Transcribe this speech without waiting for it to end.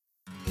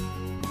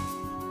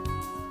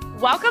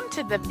Welcome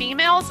to the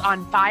Females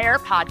on Fire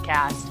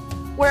podcast,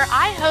 where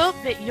I hope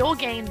that you'll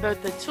gain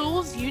both the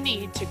tools you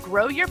need to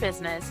grow your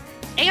business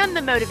and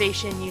the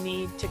motivation you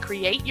need to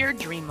create your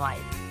dream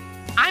life.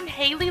 I'm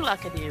Haley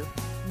Luckadoo,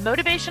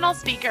 motivational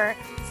speaker,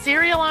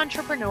 serial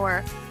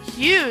entrepreneur,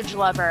 huge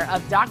lover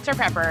of Dr.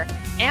 Pepper,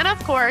 and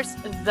of course,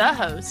 the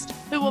host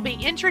who will be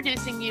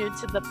introducing you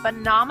to the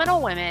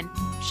phenomenal women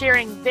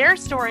sharing their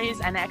stories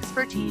and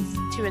expertise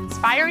to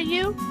inspire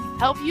you,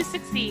 help you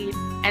succeed,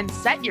 and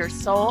set your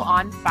soul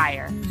on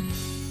fire.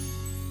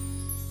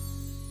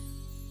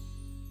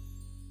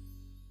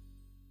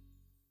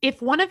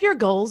 If one of your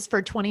goals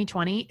for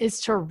 2020 is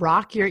to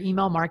rock your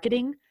email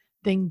marketing,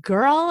 then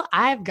girl,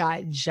 I've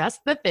got just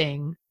the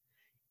thing.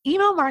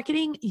 Email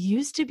marketing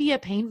used to be a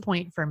pain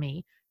point for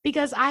me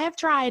because I have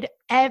tried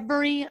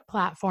every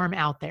platform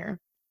out there.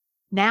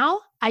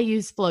 Now I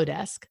use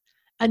Flowdesk,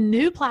 a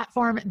new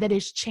platform that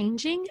is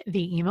changing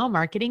the email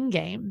marketing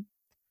game.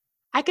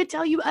 I could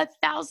tell you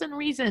 1,000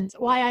 reasons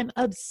why I'm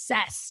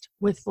obsessed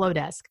with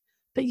Flowdesk,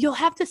 but you'll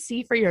have to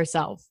see for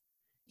yourself.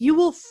 You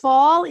will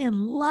fall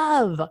in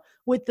love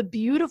with the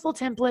beautiful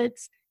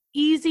templates,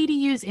 easy to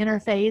use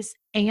interface,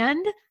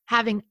 and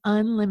having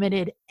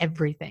unlimited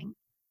everything.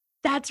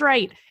 That's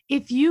right.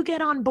 If you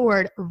get on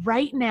board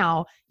right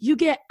now, you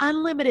get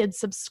unlimited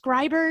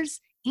subscribers,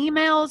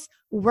 emails,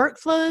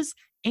 workflows,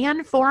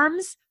 and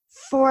forms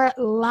for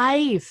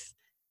life.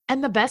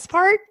 And the best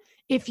part,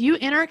 if you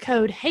enter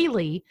code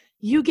Haley,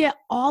 you get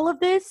all of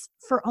this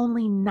for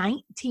only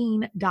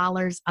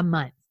 $19 a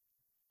month.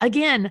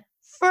 Again,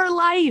 for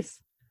life.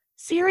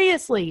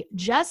 Seriously,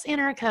 just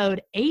enter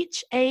code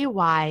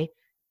HAYLEY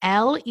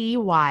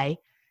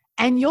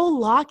and you'll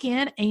lock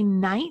in a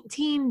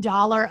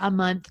 $19 a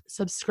month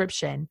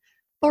subscription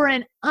for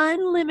an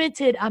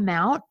unlimited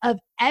amount of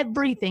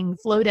everything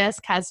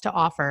Flowdesk has to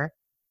offer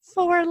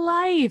for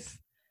life.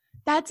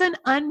 That's an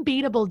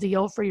unbeatable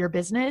deal for your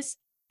business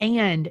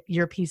and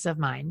your peace of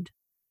mind.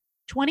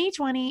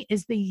 2020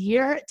 is the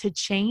year to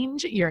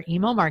change your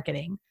email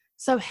marketing.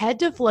 So head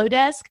to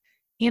Flowdesk,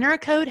 enter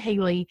code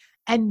Haley,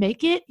 and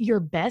make it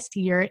your best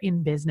year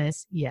in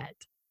business yet.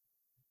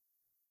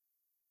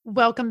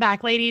 Welcome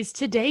back, ladies.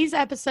 Today's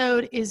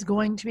episode is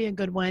going to be a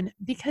good one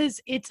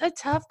because it's a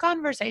tough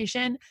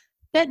conversation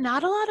that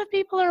not a lot of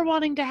people are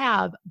wanting to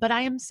have, but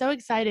I am so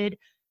excited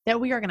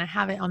that we are going to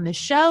have it on this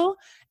show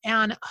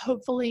and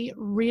hopefully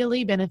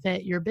really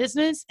benefit your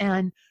business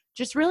and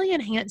just really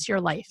enhance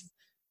your life.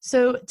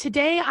 So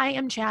today I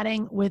am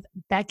chatting with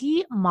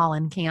Becky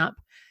Mollenkamp,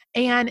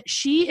 and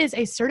she is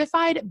a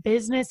certified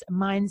business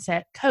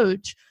mindset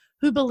coach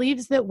who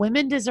believes that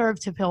women deserve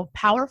to feel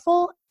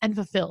powerful and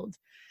fulfilled.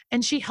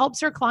 And she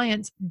helps her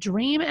clients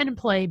dream and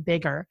play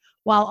bigger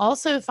while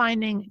also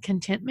finding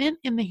contentment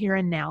in the here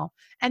and now.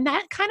 And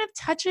that kind of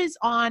touches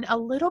on a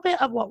little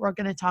bit of what we're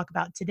going to talk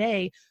about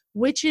today,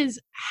 which is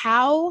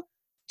how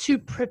to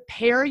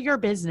prepare your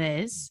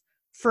business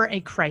for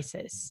a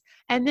crisis.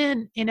 And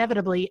then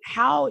inevitably,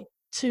 how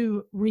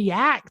to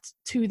react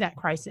to that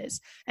crisis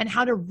and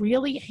how to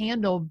really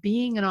handle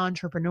being an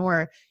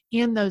entrepreneur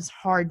in those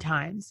hard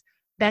times.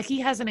 Becky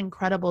has an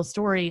incredible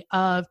story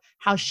of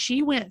how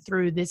she went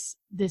through this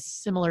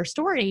similar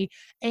story.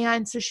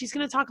 And so she's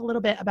going to talk a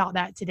little bit about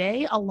that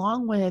today,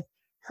 along with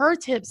her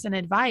tips and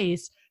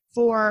advice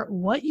for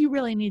what you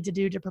really need to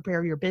do to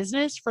prepare your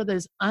business for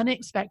those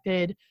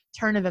unexpected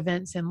turn of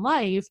events in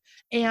life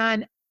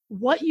and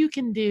what you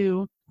can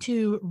do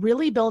to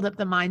really build up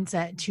the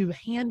mindset to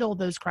handle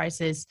those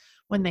crises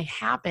when they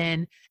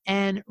happen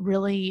and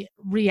really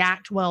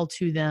react well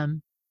to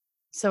them.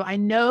 So I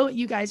know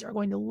you guys are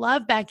going to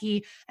love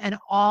Becky and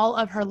all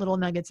of her little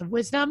nuggets of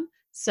wisdom.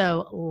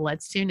 So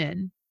let's tune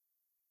in.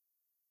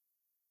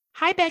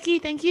 Hi, Becky.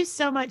 Thank you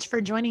so much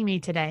for joining me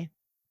today.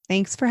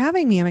 Thanks for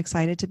having me. I'm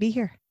excited to be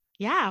here.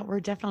 Yeah, we're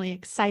definitely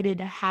excited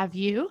to have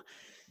you.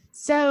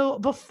 So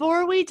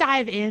before we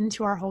dive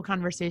into our whole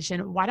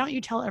conversation, why don't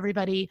you tell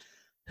everybody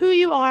who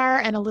you are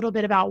and a little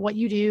bit about what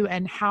you do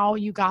and how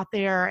you got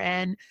there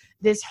and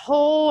this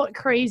whole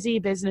crazy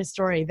business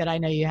story that I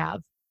know you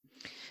have.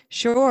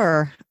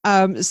 Sure.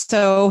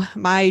 So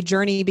my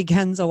journey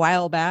begins a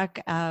while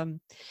back.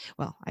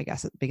 Well, I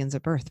guess it begins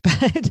at birth,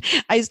 but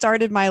I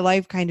started my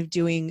life kind of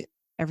doing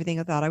everything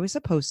I thought I was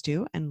supposed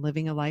to and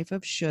living a life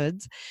of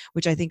shoulds,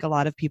 which I think a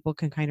lot of people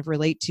can kind of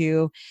relate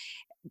to.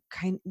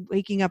 Kind of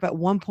waking up at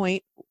one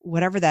point,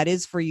 whatever that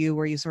is for you,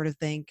 where you sort of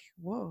think,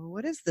 whoa,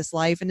 what is this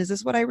life? And is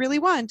this what I really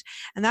want?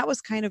 And that was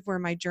kind of where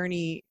my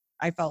journey,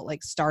 I felt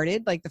like,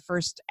 started. Like the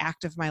first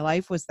act of my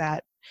life was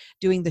that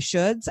doing the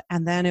shoulds.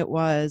 And then it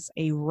was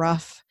a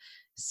rough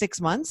 6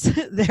 months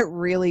that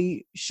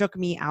really shook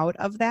me out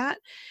of that.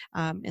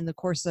 In the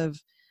course of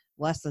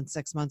less than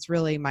 6 months,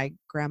 really, my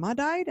grandma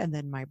died, and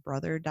then my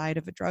brother died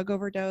of a drug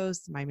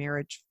overdose. My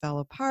marriage fell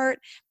apart.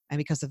 And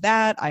because of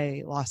that,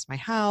 I lost my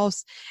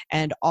house.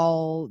 And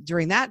all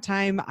during that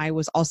time, I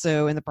was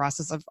also in the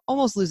process of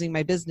almost losing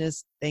my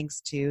business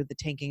thanks to the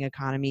tanking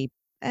economy,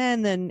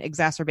 and then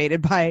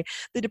exacerbated by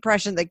the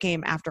depression that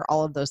came after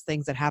all of those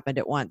things that happened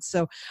at once.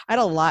 So I had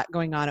a lot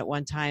going on at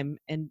one time.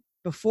 And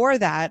before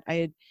that, I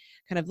had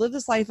kind of lived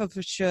this life of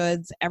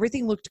shoulds.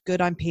 Everything looked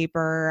good on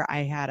paper. I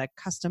had a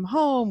custom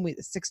home with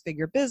a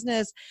 6-figure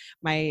business.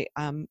 My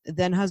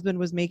then husband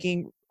was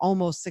making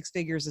almost 6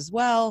 figures as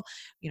well.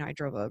 I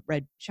drove a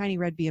shiny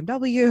red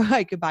BMW.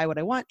 I could buy what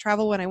I want,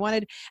 travel when I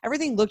wanted.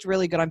 Everything looked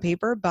really good on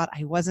paper, but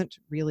I wasn't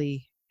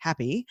really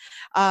happy.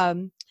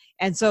 And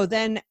so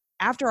then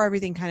after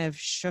everything kind of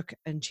shook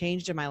and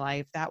changed in my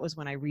life, that was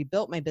when I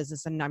rebuilt my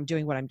business, and I'm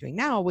doing what I'm doing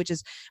now, which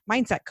is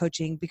mindset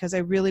coaching, because I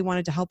really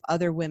wanted to help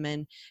other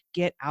women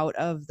get out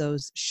of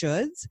those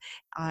shoulds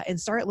and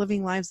start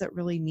living lives that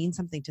really mean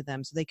something to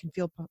them, so they can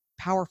feel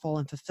powerful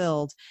and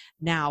fulfilled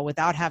now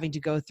without having to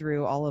go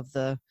through all of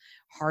the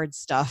hard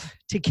stuff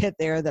to get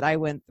there that I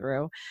went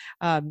through.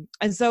 And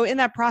so in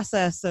that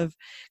process of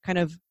kind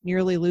of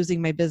nearly losing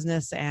my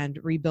business and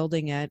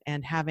rebuilding it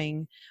and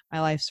having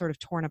my life sort of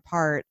torn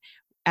apart,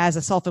 as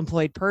a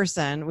self-employed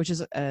person, which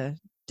is a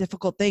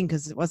difficult thing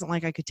because it wasn't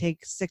like I could take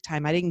sick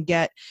time. I didn't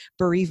get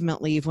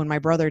bereavement leave when my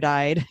brother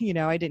died.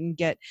 I didn't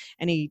get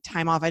any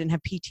time off. I didn't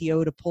have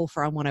PTO to pull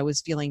from when I was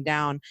feeling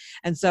down.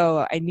 And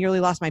so I nearly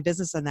lost my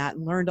business on that,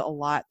 and learned a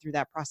lot through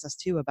that process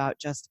too about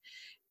just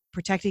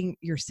protecting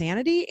your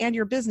sanity and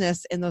your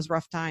business in those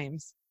rough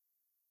times.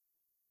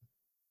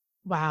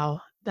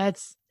 Wow,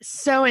 that's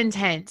so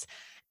intense.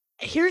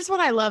 Here's what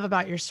I love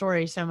about your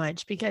story so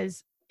much,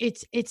 because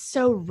it's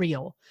so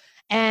real.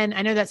 And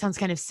I know that sounds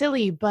kind of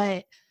silly,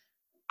 but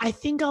I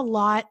think a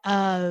lot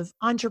of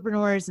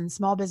entrepreneurs and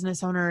small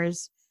business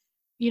owners,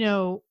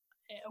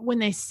 when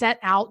they set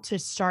out to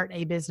start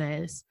a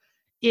business,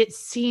 it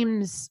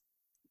seems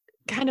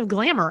kind of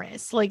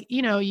glamorous. Like,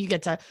 you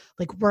get to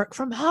like work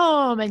from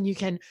home, and you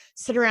can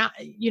sit around,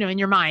 in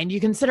your mind, you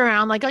can sit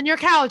around like on your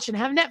couch and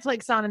have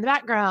Netflix on in the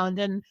background,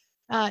 and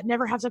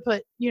never have to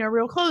put,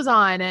 real clothes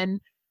on. And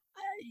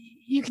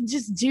you can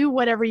just do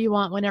whatever you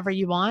want whenever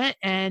you want,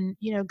 and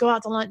go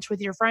out to lunch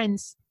with your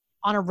friends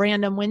on a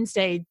random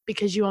Wednesday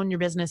because you own your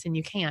business and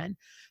you can.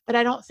 But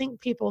I don't think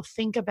people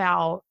think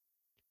about,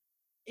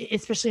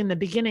 especially in the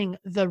beginning,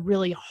 the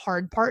really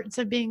hard parts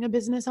of being a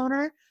business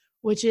owner,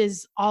 which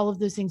is all of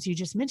those things you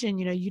just mentioned.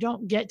 You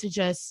don't get to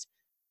just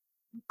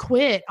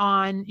quit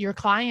on your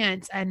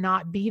clients and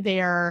not be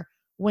there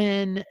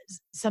when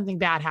something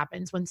bad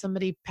happens, when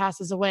somebody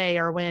passes away,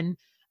 or when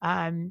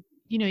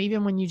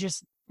even when you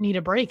just need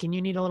a break and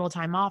you need a little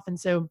time off. And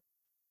so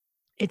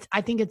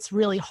I think it's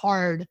really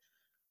hard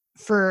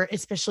for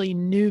especially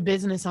new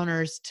business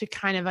owners to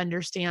kind of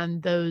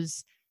understand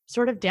those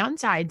sort of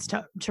downsides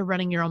to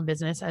running your own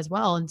business as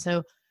well. And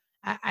so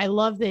I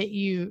love that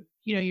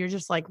you're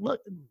just like, look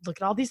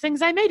at all these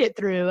things I made it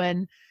through.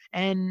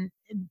 And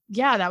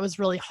yeah, that was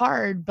really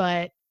hard,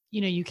 but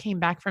you came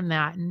back from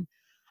that. And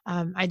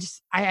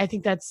I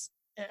think it's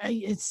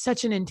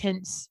such an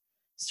intense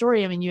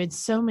story. I mean, you had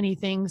so many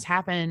things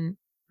happen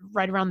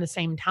right around the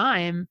same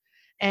time.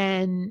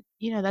 And,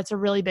 that's a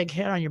really big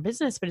hit on your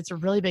business, but it's a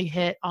really big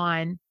hit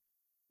on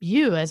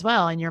you as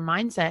well and your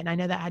mindset. And I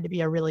know that had to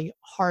be a really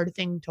hard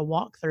thing to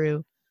walk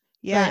through.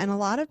 Yeah. But And a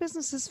lot of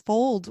businesses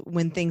fold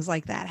when things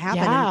like that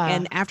happen. yeah,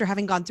 And after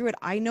having gone through it,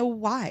 I know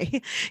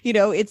why.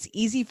 It's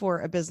easy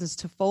for a business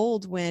to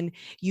fold when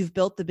you've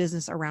built the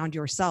business around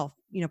yourself,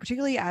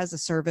 particularly as a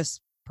service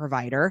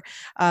provider.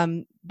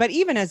 But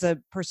even as a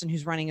person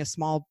who's running a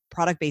small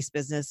product-based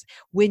business,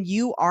 when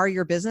you are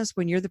your business,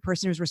 when you're the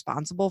person who's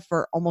responsible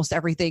for almost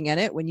everything in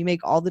it, when you make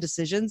all the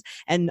decisions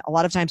and a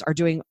lot of times are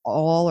doing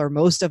all or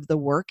most of the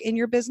work in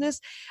your business,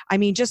 I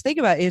mean, just think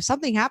about it. If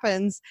something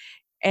happens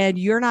and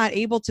you're not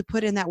able to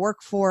put in that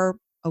work for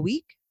a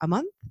week, a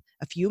month,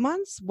 a few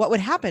months, what would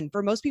happen?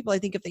 For most people, I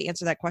think if they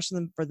answer that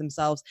question for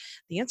themselves,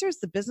 the answer is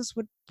the business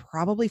would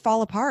probably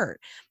fall apart.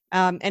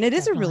 And it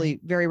is a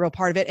really very real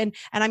part of it. And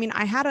I mean,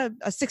 I had a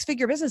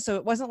 6-figure business, so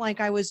it wasn't like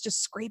I was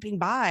just scraping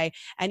by.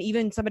 And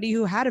even somebody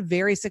who had a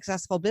very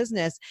successful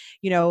business,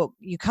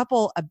 you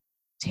couple a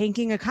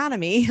tanking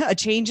economy, a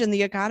change in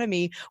the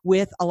economy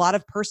with a lot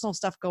of personal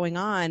stuff going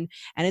on,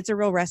 and it's a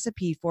real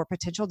recipe for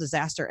potential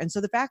disaster. And so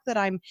the fact that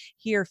I'm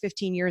here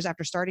 15 years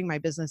after starting my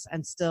business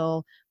and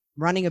still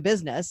running a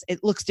business, it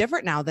looks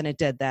different now than it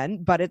did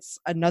then, but it's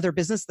another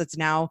business that's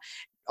now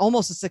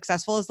almost as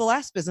successful as the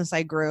last business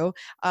I grew.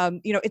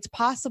 It's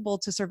possible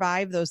to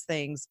survive those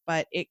things,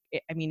 but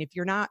I mean, if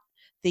you're not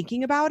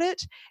thinking about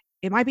it,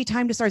 it might be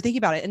time to start thinking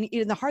about it.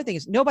 And the hard thing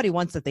is nobody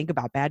wants to think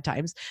about bad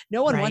times.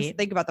 No one wants to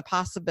think about the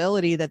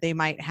possibility that they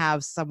might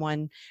have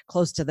someone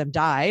close to them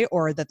die,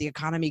 or that the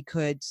economy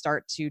could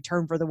start to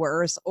turn for the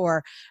worse,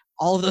 or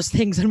all of those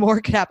things and more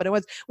could happen at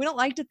once. We don't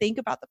like to think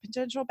about the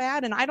potential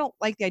bad. And I don't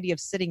like the idea of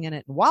sitting in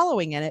it and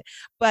wallowing in it.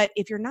 But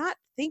if you're not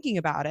thinking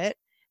about it,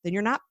 then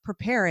you're not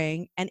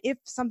preparing. And if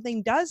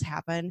something does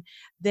happen,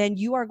 then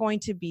you are going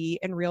to be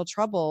in real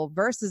trouble,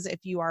 versus if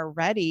you are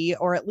ready,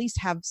 or at least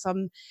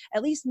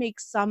make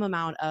some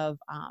amount of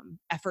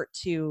effort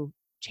to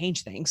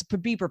change things,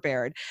 be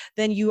prepared,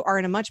 then you are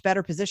in a much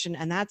better position.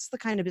 And that's the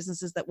kind of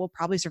businesses that will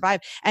probably survive.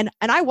 And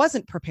I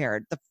wasn't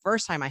prepared the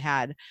first time I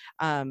had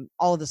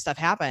all of this stuff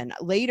happen.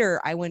 Later,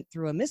 I went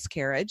through a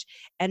miscarriage,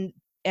 and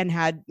and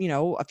had,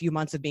 a few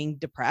months of being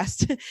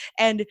depressed.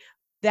 And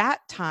that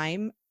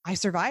time I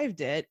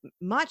survived it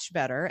much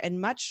better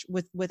and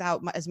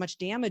without as much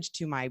damage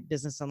to my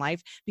business and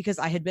life, because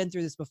I had been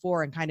through this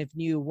before and kind of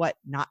knew what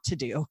not to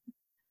do.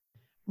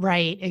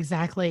 Right,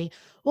 exactly.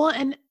 Well,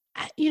 and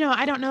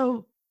I don't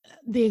know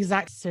the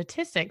exact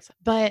statistics,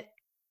 but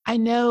I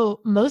know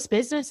most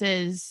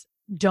businesses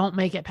don't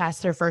make it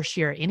past their first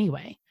year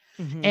anyway.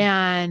 Mhm.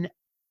 And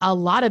a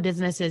lot of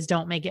businesses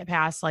don't make it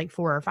past like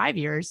 4 or 5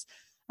 years.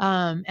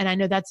 And I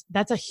know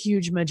that's a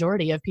huge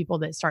majority of people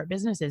that start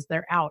businesses.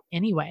 They're out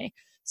anyway.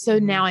 So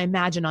now Mhm.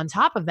 imagine on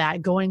top of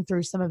that, going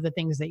through some of the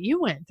things that you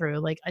went through,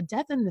 like a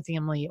death in the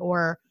family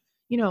or,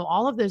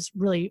 all of those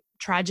really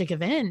tragic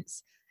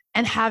events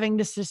and having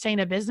to sustain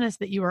a business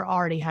that you were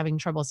already having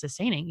trouble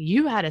sustaining.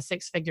 You had a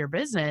six-figure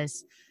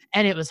business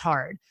and it was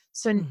hard.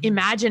 So Mhm.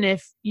 imagine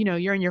if,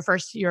 you're in your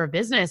first year of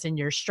business and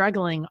you're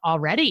struggling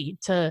already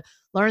to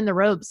learn the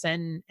ropes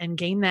and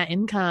gain that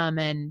income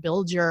and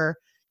build your,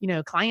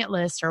 client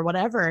list or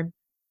whatever,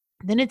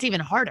 then it's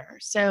even harder.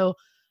 So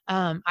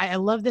I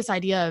love this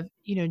idea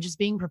of, just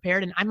being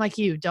prepared. And I'm like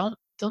you, don't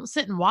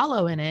sit and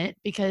wallow in it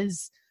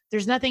because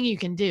there's nothing you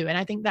can do. And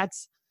I think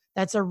that's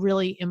a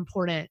really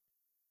important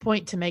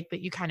point to make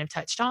that you kind of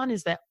touched on,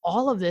 is that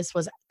all of this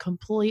was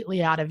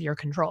completely out of your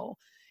control.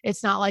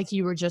 It's not like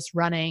you were just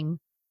running,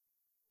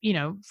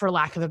 for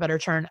lack of a better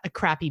term, a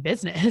crappy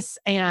business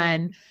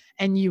Right.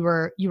 and you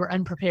were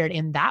unprepared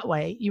in that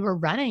way. You were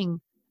running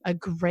a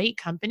great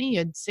company. You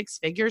had six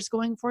figures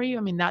going for you.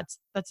 I mean, that's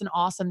an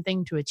awesome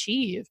thing to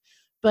achieve.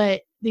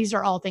 But these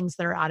are all things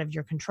that are out of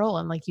your control.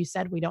 And like you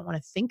said, we don't want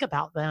to think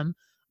about them,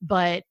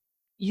 but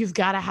you've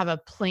got to have a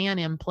plan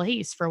in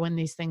place for when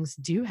these things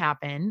do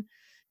happen.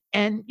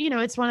 And,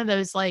 it's one of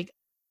those like,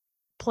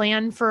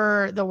 plan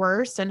for the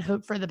worst and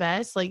hope for the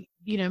best. Like,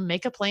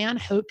 make a plan,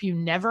 hope you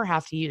never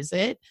have to use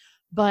it,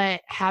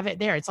 but have it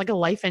there. It's like a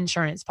life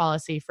insurance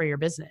policy for your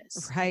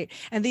business. Right.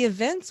 And the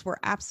events were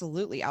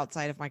absolutely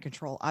outside of my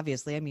control.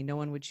 Obviously, I mean, no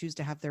one would choose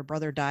to have their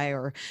brother die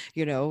or,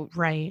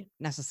 Right.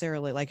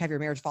 necessarily like have your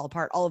marriage fall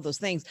apart, all of those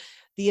things.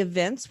 The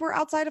events were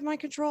outside of my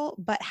control,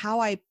 but how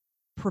I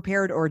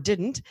prepared or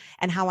didn't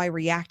and how I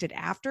reacted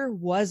after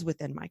was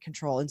within my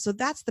control. And so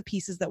that's the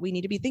pieces that we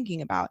need to be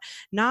thinking about,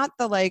 not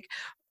the like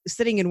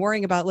sitting and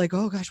worrying about like,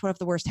 oh gosh, what if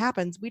the worst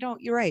happens?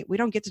 You're right. We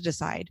don't get to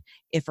decide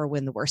if or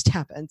when the worst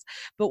happens.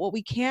 But what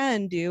we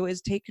can do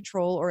is take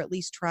control, or at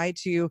least try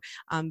to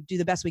do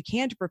the best we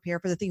can to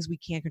prepare for the things we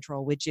can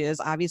control, which is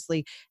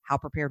obviously how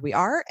prepared we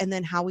are and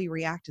then how we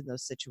react in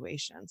those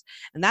situations.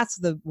 And that's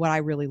what I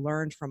really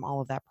learned from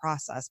all of that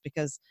process,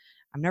 because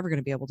I'm never going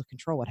to be able to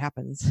control what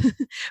happens,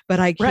 but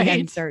I can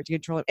Right. start to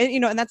control it.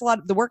 And that's a lot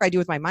of the work I do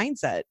with my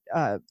mindset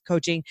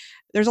coaching.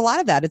 There's a lot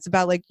of that. It's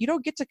about like, you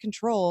don't get to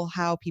control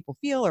how people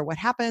feel or what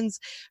happens.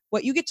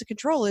 What you get to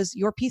control is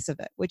your piece of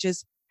it, which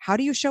is, how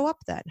do you show up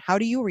then? How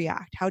do you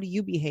react? How do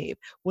you behave?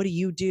 What do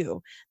you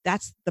do?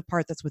 That's the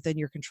part that's within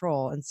your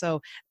control. And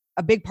so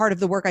a big part of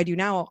the work I do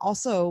now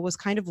also was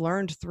kind of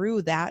learned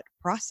through that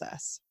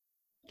process.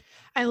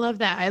 I love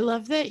that. I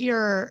love that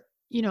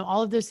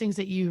all of those things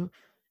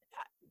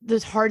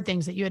those hard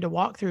things that you had to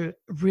walk through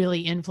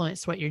really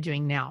influenced what you're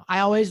doing now. I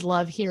always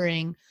love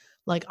hearing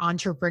like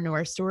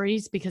entrepreneur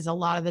stories because a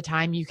lot of the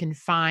time you can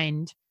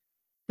find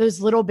those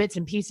little bits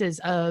and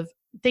pieces of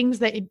things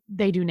that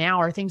they do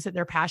now or things that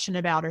they're passionate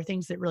about or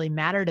things that really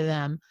matter to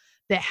them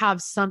that have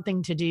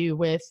something to do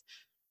with,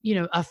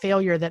 a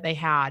failure that they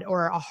had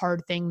or a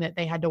hard thing that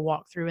they had to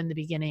walk through in the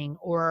beginning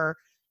or,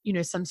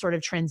 some sort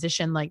of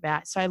transition like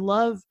that. So I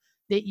love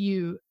that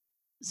you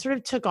sort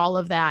of took all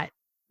of that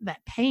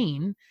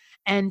pain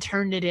and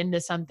turned it into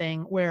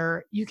something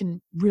where you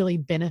can really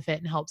benefit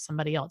and help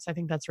somebody else. I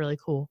think that's really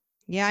cool.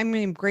 Yeah, I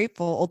mean, I'm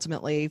grateful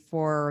ultimately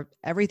for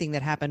everything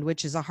that happened,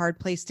 which is a hard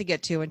place to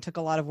get to and took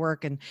a lot of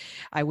work. And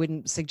I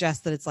wouldn't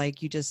suggest that it's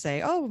like you just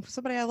say, oh,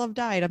 somebody I love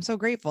died, I'm so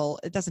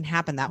grateful. It doesn't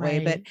happen that way.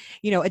 But,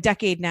 Right. a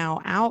decade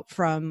now out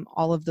from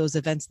all of those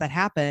events that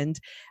happened,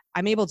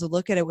 I'm able to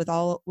look at it with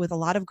a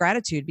lot of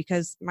gratitude,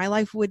 because my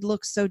life would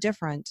look so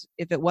different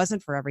if it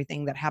wasn't for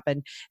everything that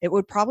happened. It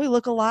would probably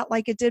look a lot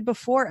like it did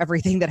before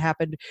everything that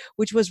happened,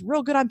 which was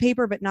real good on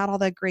paper, but not all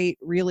that great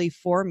really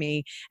for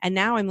me. And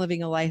now I'm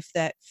living a life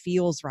that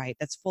feels right,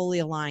 that's fully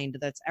aligned,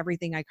 that's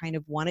everything I kind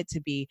of want it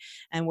to be,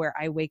 and where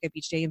I wake up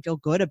each day and feel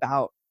good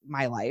about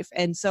my life.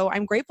 And so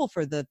I'm grateful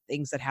for the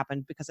things that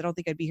happened, because I don't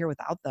think I'd be here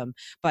without them.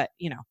 But,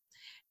 Mm.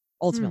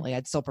 ultimately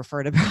I'd still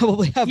prefer to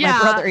probably have my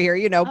brother Yeah,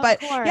 here, of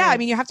but yeah, I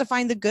mean, course. you have to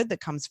find the good that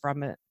comes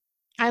from it.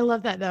 I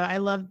love that though. I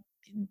love,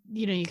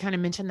 you kind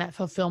of mentioned that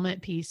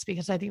fulfillment piece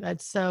because I think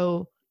that's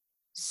so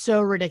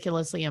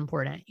ridiculously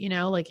important.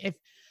 Like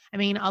I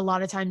mean, a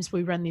lot of times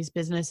we run these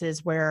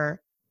businesses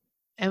where,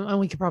 and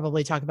we could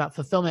probably talk about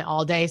fulfillment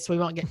all day, so we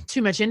won't get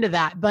too much into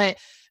that. But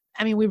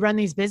I mean, we run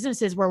these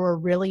businesses where we're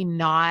really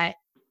not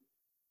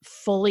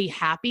fully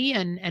happy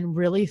and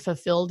really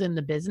fulfilled in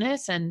the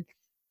business. And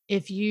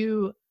if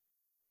you,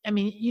 I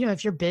mean,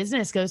 if your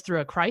business goes through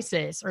a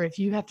crisis or if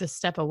you have to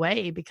step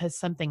away because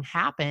something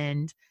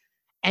happened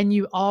and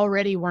you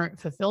already weren't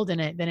fulfilled in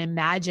it, then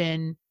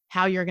imagine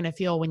how you're going to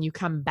feel when you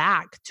come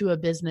back to a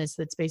business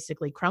that's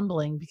basically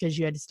crumbling because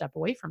you had to step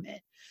away from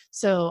it.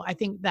 So I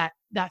think that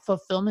that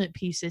fulfillment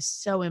piece is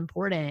so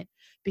important,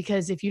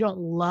 because if you don't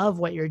love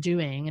what you're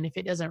doing, and if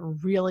it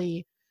doesn't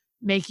really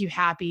make you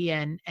happy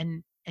and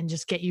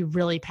just get you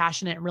really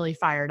passionate and really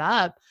fired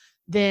up,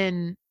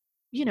 then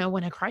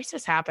when a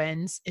crisis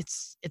happens,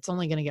 it's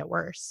only going to get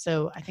worse.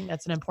 So I think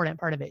that's an important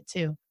part of it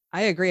too.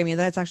 I agree. I mean,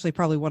 that's actually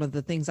probably one of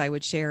the things I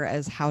would share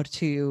as how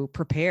to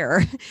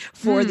prepare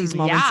for these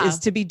moments Yeah. is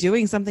to be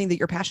doing something that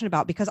you're passionate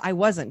about, because I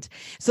wasn't.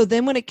 So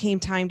then when it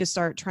came time to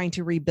start trying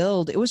to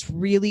rebuild, it was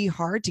really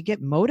hard to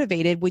get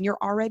motivated when you're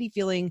already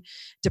feeling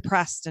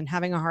depressed and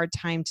having a hard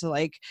time to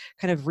like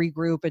kind of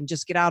regroup and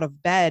just get out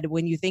of bed.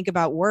 When you think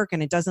about work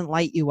and it doesn't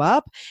light you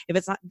up, if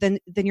it's not, then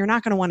you're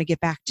not going to want to get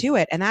back to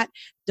it. And that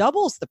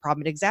doubles the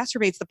problem. It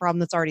exacerbates the problem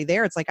that's already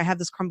there. It's like I have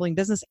this crumbling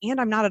business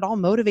and I'm not at all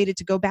motivated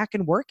to go back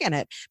and work in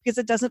it, because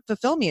it doesn't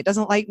fulfill me. It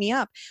doesn't light me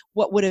up.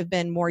 What would have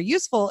been more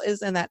useful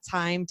is in that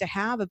time to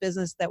have a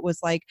business that was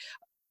like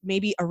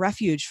maybe a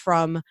refuge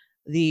from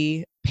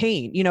the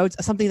pain.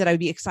 It's something that I would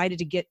be excited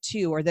to get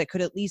to, or that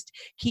could at least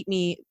keep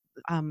me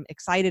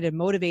excited and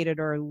motivated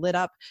or lit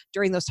up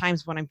during those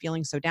times when I'm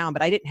feeling so down.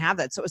 But I didn't have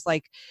that. So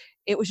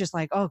it was just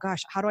like, oh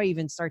gosh, how do I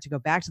even start to go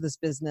back to this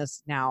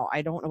business now?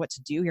 I don't know what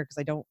to do here because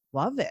I don't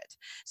love it.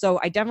 So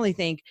I definitely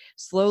think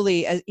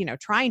slowly,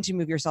 trying to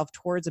move yourself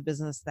towards a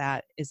business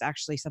that is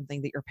actually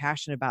something that you're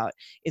passionate about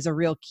is a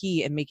real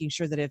key in making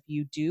sure that if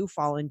you do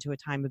fall into a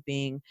time of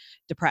being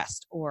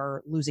depressed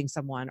or losing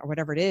someone or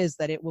whatever it is,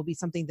 that it will be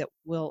something that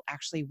will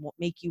actually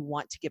make you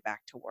want to get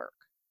back to work.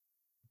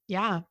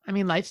 Yeah. I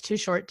mean, life's too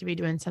short to be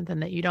doing something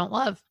that you don't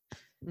love. I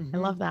Mm-hmm.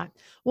 love that.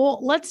 Well,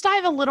 let's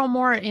dive a little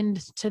more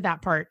into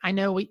that part. I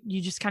know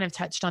you just kind of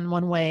touched on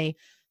one way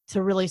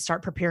to really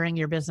start preparing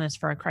your business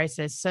for a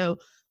crisis. So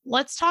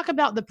let's talk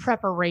about the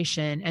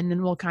preparation, and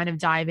then we'll kind of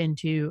dive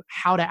into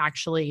how to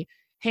actually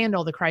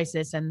handle the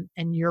crisis and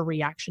your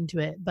reaction to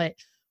it. But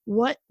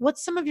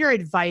what's some of your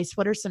advice?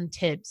 What are some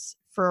tips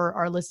for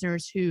our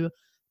listeners who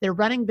they're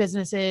running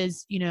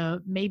businesses?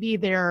 Maybe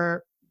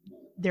they're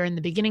in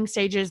the beginning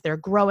stages, they're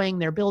growing,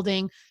 they're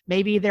building,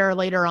 maybe they're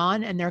later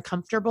on and they're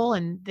comfortable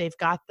and they've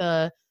got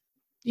the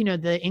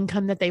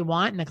income that they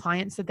want and the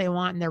clients that they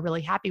want and they're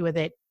really happy with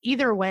it.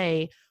 Either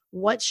way,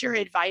 what's your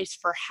advice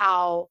for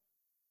how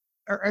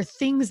or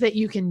things that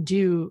you can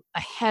do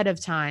ahead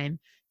of time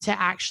to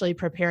actually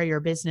prepare your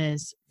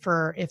business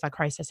for if a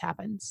crisis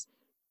happens?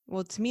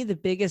 Well, to me, the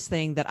biggest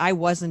thing that I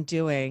wasn't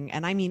doing,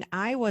 and I mean,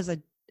 I was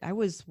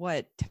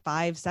what,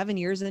 5, 7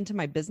 years into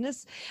my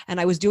business,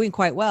 and I was doing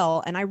quite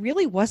well. And I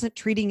really wasn't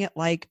treating it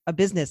like a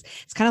business.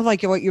 It's kind of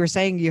like what you were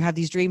saying. You have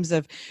these dreams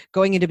of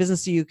going into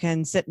business so you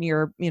can sit in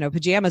your,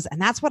 pajamas.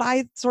 And that's what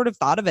I sort of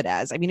thought of it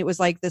as. I mean, it was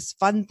like this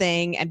fun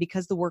thing. And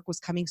because the work was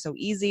coming so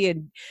easy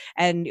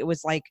and it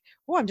was like,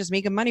 oh, I'm just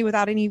making money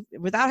without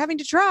having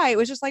to try. It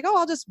was just like, oh,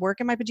 I'll just work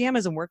in my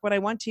pajamas and work what I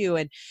want to.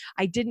 And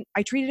I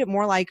treated it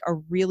more like a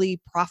really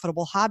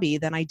profitable hobby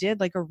than I did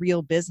like a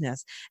real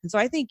business. And so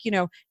I think,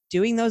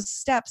 doing those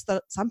steps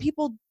that some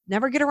people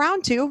never get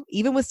around to,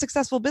 even with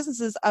successful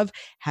businesses, of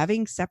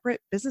having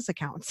separate business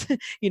accounts,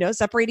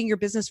 separating your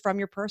business from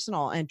your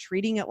personal and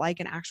treating it like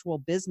an actual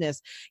business,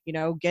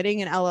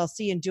 getting an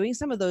LLC and doing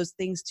some of those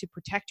things to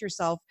protect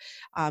yourself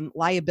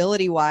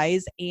liability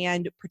wise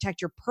and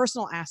protect your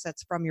personal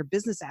assets from your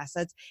business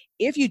assets.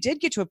 If you did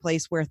get to a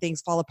place where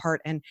things fall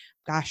apart and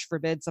gosh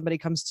forbid somebody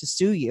comes to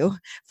sue you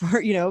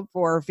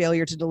for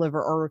failure to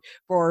deliver or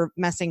for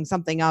messing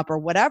something up or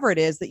whatever it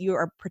is, that you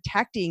are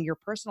protecting your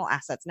personal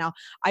assets. Now,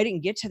 I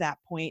didn't get to that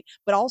point,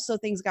 but also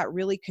things got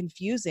really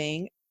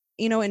confusing,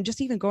 and just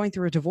even going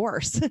through a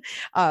divorce.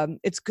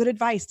 It's good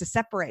advice to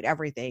separate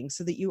everything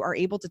so that you are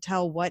able to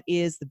tell what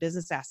is the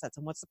business assets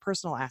and what's the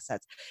personal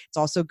assets. It's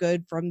also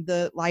good from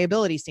the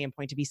liability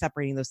standpoint to be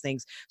separating those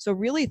things. So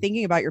really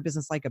thinking about your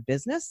business like a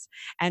business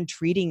and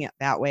treating it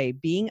that way,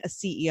 being a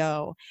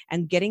CEO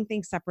and getting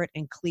things separate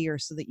and clear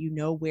so that you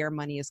know where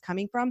money is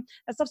coming from.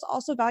 That stuff's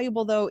also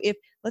valuable though, if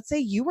let's say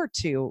you were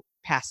to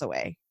pass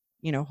away,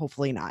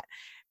 hopefully not.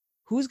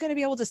 Who's going to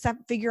be able to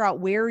figure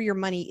out where your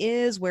money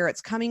is, where it's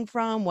coming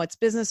from, what's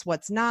business,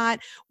 what's not,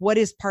 what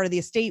is part of the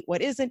estate,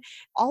 what isn't?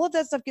 All of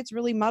that stuff gets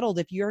really muddled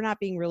if you're not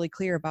being really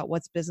clear about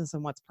what's business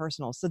and what's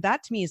personal. So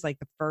that to me is like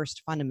the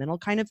first fundamental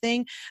kind of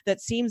thing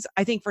that seems,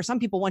 I think for some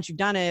people, once you've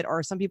done it,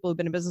 or some people who've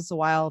been in business a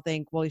while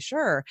think, well,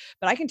 sure.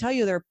 But I can tell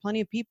you there are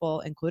plenty of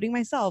people, including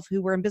myself,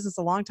 who were in business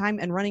a long time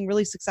and running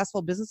really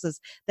successful businesses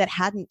that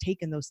hadn't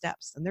taken those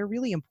steps. And they're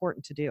really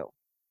important to do.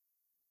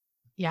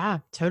 Yeah,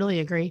 totally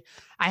agree.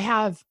 I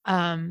have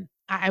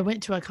I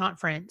went to a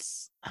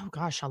conference, oh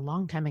gosh, a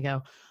long time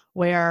ago,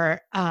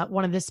 where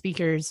one of the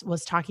speakers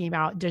was talking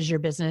about, does your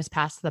business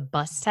pass the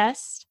bus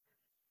test?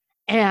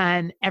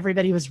 And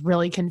everybody was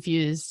really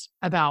confused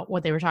about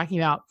what they were talking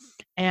about.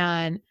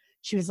 And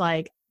she was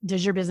like,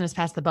 does your business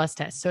pass the bus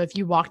test? So if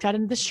you walked out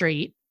into the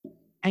street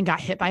and got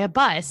hit by a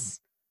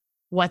bus,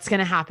 what's going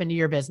to happen to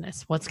your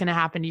business? What's going to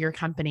happen to your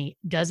company?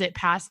 Does it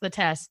pass the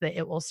test that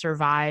it will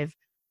survive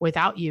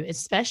without you,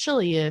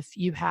 especially if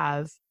you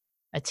have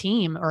a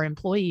team or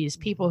employees,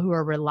 people who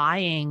are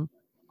relying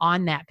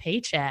on that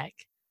paycheck,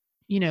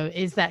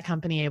 is that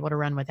company able to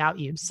run without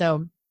you?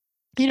 So,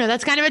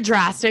 that's kind of a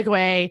drastic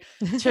way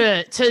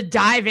to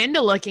dive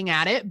into looking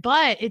at it,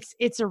 but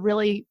it's a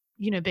really,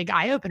 big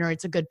eye opener.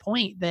 It's a good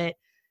point that,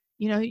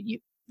 you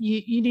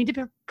need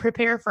to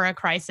prepare for a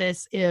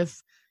crisis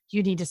if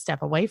you need to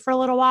step away for a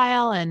little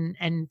while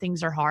and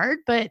things are hard.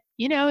 But,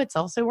 it's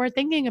also worth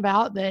thinking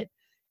about that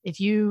if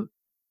your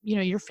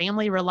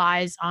family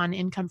relies on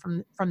income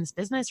from this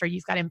business, or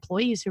you've got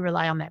employees who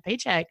rely on that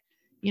paycheck,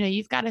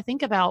 you've got to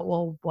think about,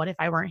 well, what if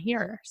I weren't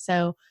here?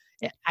 So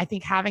I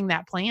think having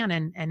that plan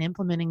and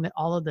implementing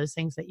all of those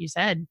things that you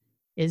said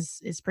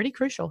is pretty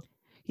crucial.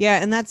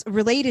 Yeah, and that's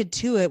related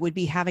to it would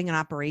be having an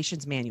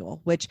operations manual,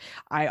 which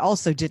I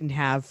also didn't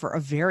have for a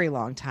very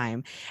long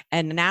time.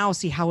 And now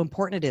see how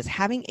important it is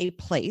having a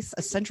place,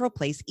 a central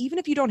place, even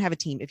if you don't have a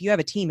team. If you have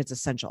a team, it's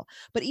essential.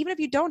 But even if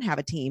you don't have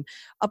a team,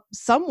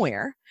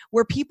 somewhere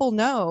where people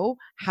know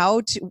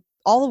how to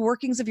all the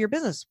workings of your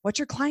business. What's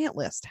your client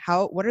list?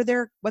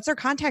 What's their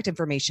contact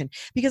information?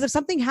 Because if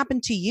something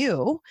happened to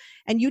you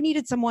and you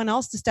needed someone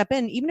else to step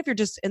in, even if you're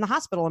just in the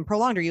hospital and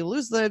prolonged, or you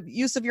lose the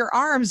use of your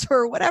arms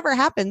or whatever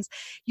happens,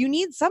 you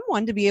need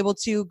someone to be able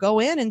to go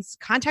in and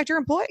contact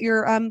your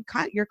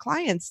your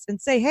clients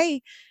and say,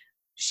 hey,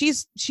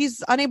 she's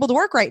unable to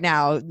work right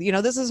now.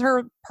 This is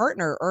her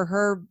partner or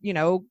her,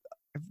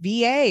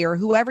 VA or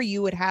whoever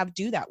you would have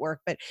do that work.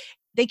 But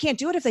they can't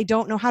do it if they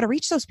don't know how to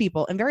reach those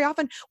people. And very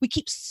often we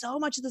keep so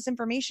much of this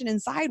information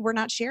inside, we're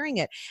not sharing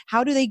it.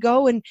 How do they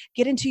go and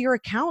get into your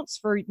accounts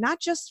for not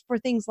just for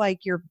things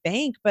like your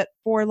bank, but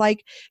for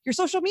like your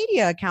social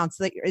media accounts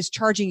that is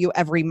charging you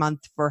every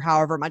month for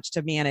however much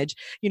to manage,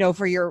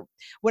 for your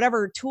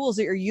whatever tools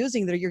that you're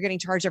using that you're getting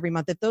charged every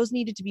month, if those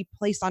needed to be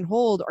placed on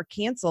hold or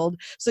canceled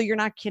so you're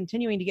not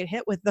continuing to get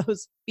hit with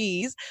those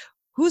fees.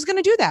 Who's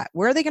going to do that?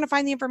 Where are they going to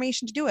find the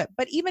information to do it?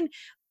 But even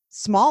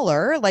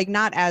smaller, like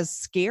not as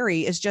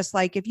scary, is just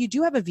like if you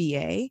do have a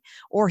VA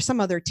or some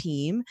other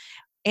team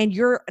and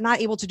you're not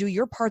able to do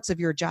your parts of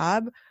your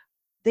job,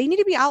 they need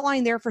to be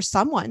outlined there for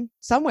someone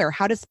somewhere.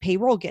 How does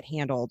payroll get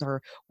handled,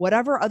 or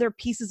whatever other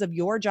pieces of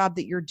your job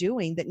that you're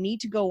doing that need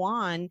to go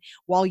on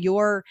while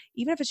you're,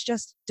 even if it's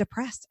just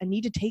depressed and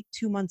need to take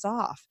 2 months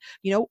off,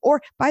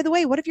 or by the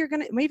way, what if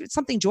maybe it's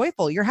something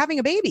joyful, you're having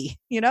a baby,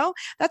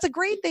 that's a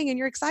great thing and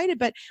you're excited,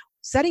 but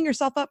setting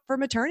yourself up for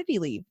maternity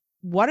leave.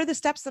 What are the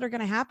steps that are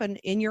going to happen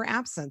in your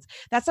absence?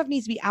 That stuff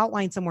needs to be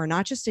outlined somewhere,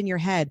 not just in your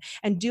head.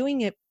 And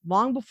doing it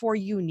long before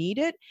you need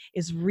it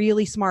is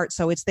really smart.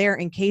 So it's there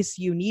in case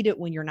you need it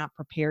when you're not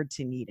prepared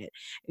to need it.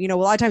 A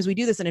lot of times we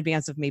do this in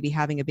advance of maybe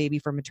having a baby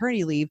for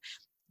maternity leave.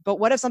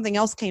 But what if something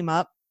else came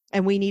up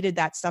and we needed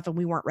that stuff and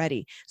we weren't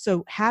ready?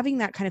 So having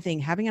that kind of thing,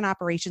 having an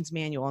operations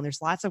manual, and there's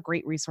lots of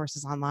great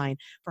resources online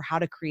for how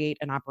to create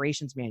an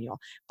operations manual.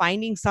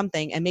 Finding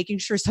something and making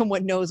sure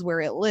someone knows where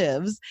it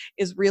lives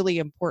is really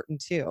important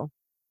too.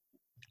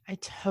 I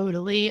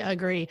totally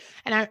agree.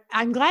 And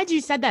I'm glad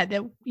you said that,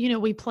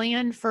 we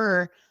plan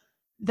for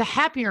the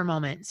happier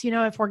moments.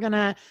 If we're going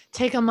to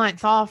take a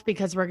month off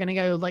because we're going to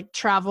go like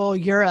travel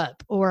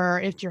Europe,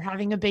 or if you're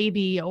having a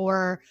baby,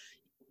 or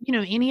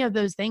any of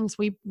those things,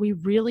 we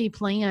really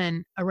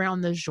plan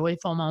around those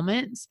joyful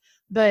moments.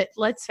 But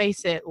let's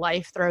face it,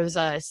 life throws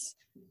us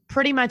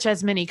pretty much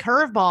as many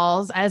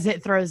curveballs as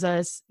it throws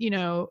us,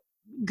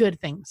 good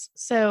things.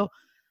 So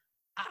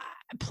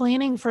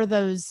planning for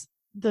those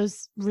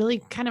really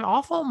kind of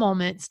awful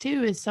moments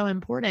too is so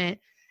important.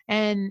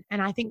 And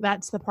I think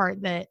that's the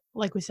part that,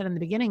 like we said in the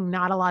beginning,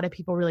 not a lot of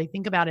people really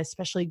think about,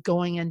 especially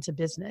going into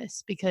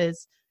business,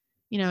 because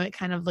it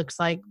kind of looks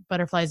like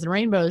butterflies and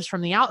rainbows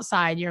from the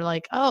outside. You're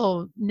like,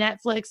 oh,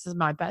 Netflix is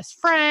my best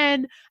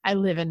friend. I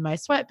live in my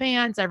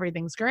sweatpants.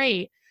 Everything's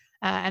great.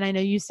 And I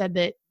know you said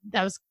that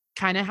was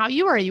kind of how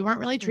you were. You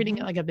weren't really treating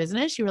it like a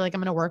business. You were like,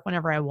 I'm going to work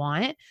whenever I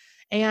want.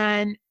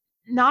 And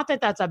not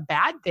that that's a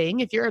bad thing.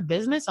 If you're a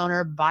business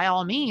owner, by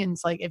all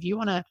means, like if you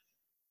want to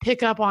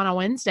pick up on a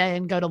Wednesday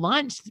and go to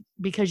lunch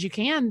because you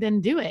can,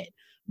 then do it.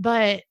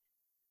 But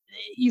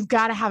you've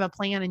got to have a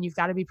plan, and you've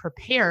got to be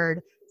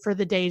prepared for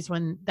the days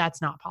when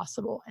that's not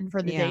possible, and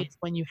for the days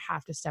when you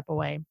have to step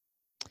away.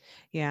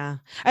 Yeah.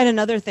 And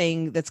another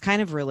thing that's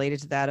kind of related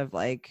to that, of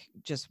like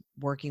just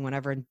working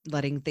whenever and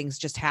letting things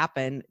just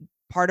happen.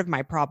 Part of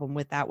my problem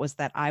with that was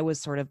that I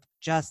was sort of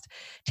just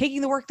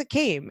taking the work that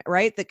came,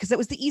 right? Because it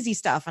was the easy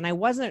stuff. And I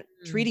wasn't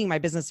treating my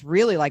business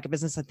really like a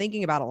business and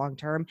thinking about it long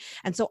term.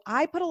 And so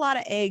I put a lot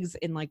of eggs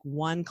in like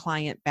one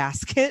client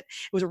basket.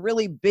 It was a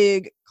really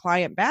big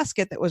client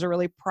basket that was a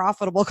really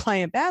profitable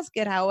client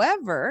basket.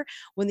 However,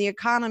 when the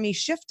economy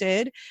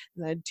shifted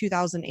in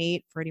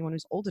 2008, for anyone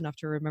who's old enough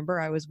to remember,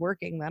 I was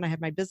working then, I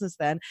had my business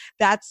then.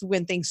 That's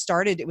when things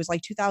started. It was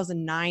like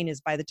 2009 is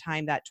by the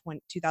time that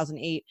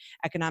 2008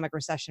 economic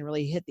recession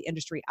really hit the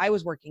industry I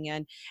was working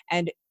in.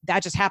 And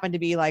that just happened to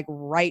be like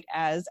right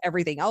as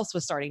everything else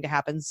was starting to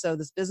happen. So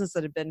this business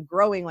that had been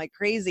growing like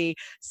crazy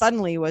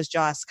suddenly was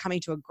just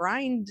coming to a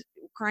grind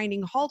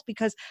grinding halt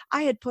because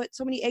I had put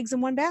so many eggs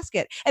in one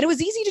basket. And it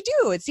was easy to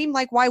do. It seemed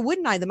like, why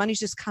wouldn't I? The money's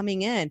just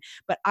coming in.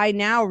 But I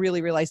now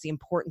really realize the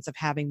importance of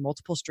having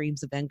multiple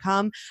streams of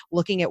income,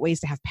 looking at ways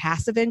to have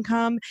passive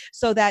income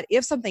so that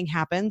if something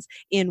happens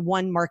in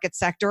one market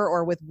sector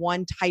or with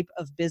one type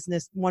of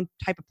business, one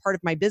type of part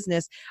of my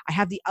business, I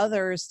have the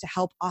others to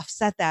help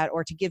offset that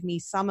or to give me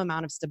some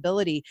amount of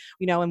stability,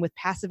 and with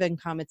passive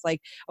income, it's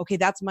like, okay,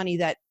 that's money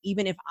that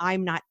even if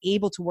I'm not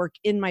able to work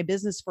in my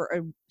business for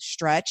a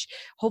stretch,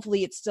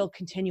 hopefully it's still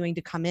continuing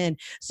to come in.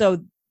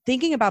 So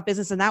thinking about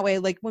business in that way,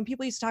 like when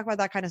people used to talk about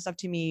that kind of stuff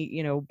to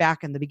me,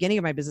 back in the beginning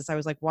of my business, I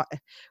was like,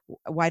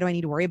 why do I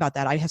need to worry about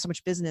that? I have so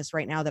much business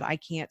right now that I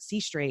can't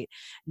see straight.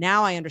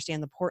 Now I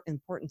understand the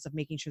importance of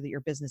making sure that your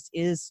business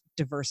is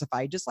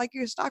diversified, just like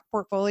your stock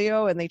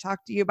portfolio. And they talk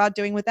to you about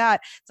doing with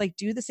that. It's like,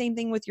 do the same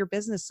thing with your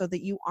business so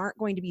that you aren't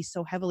going to be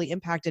so heavily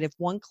impacted. If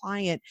one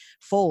client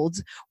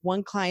folds,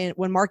 one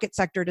market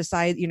sector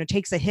decides,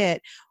 takes a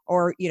hit,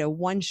 or,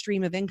 one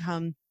stream of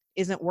income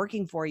isn't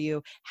working for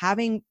you,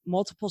 having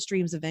multiple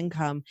streams of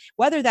income,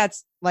 whether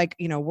that's like,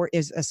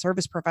 is a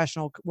service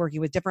professional working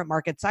with different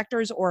market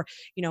sectors, or,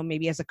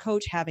 maybe as a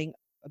coach, having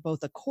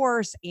both a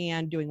course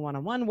and doing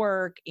one-on-one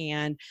work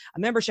and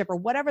a membership or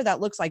whatever that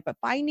looks like, but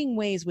finding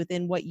ways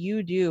within what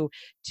you do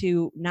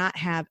to not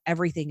have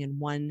everything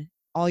in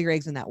all your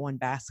eggs in that one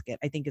basket,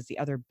 I think is the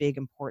other big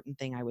important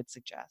thing I would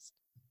suggest.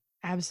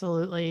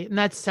 Absolutely. And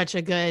that's such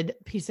a good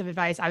piece of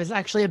advice. I was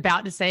actually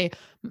about to say,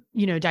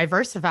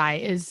 diversify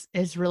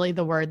is really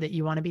the word that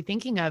you want to be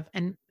thinking of.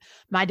 And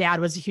my dad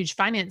was a huge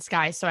finance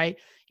guy. So I,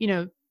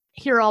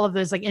 hear all of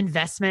those like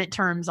investment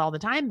terms all the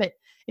time. But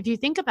if you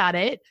think about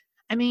it,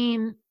 I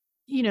mean,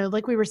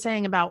 like we were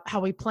saying about how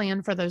we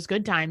plan for those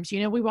good times,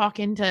 we walk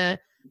into,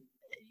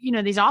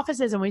 these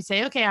offices and we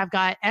say, okay, I've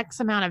got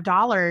X amount of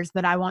dollars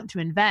that I want to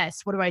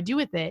invest. What do I do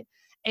with it?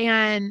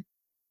 And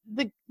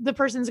the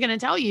person's going to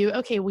tell you,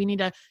 okay, we need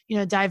to,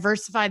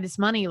 diversify this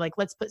money. Like,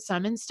 let's put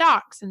some in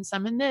stocks and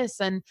some in this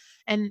and,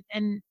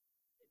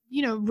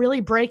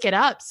 really break it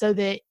up so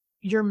that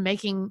you're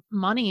making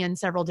money in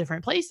several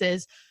different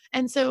places.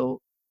 And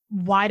so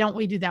why don't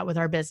we do that with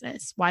our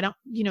business? Why don't,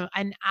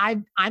 and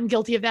I'm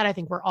guilty of that. I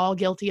think we're all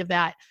guilty of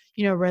that,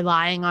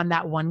 relying on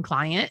that one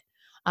client,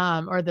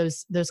 or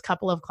those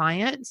couple of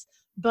clients,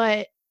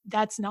 but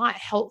that's not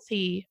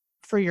healthy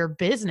for your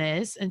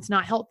business. And it's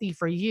not healthy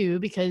for you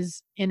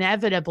because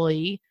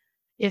inevitably,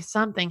 if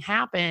something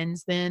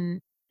happens,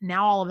 then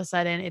now all of a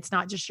sudden it's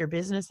not just your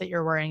business that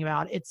you're worrying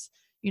about. It's,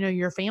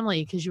 your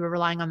family because you were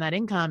relying on that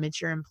income.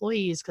 It's your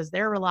employees because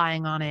they're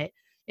relying on it.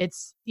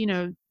 It's,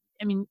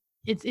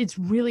 it's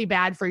really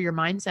bad for your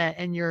mindset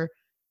and your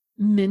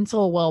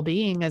mental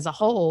well-being as a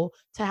whole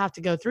to have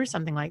to go through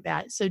something like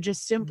that. So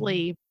just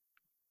simply,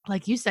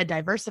 like you said,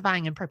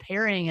 diversifying and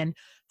preparing and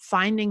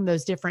finding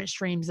those different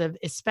streams of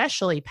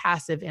especially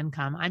passive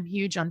income. I'm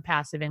huge on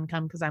passive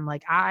income because I'm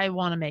like, I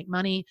want to make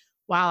money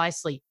while I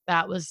sleep.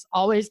 That was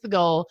always the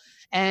goal.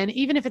 And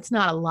even if it's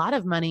not a lot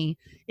of money,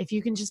 if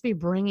you can just be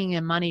bringing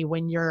in money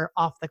when you're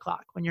off the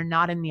clock, when you're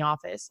not in the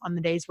office, on the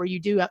days where you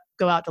do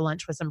go out to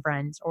lunch with some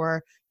friends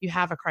or you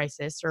have a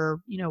crisis or,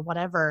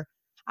 whatever,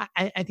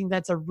 I think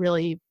that's a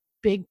really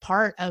big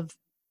part of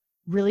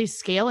really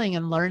scaling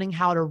and learning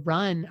how to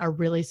run a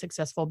really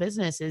successful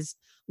business is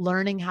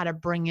learning how to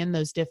bring in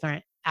those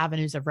different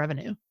avenues of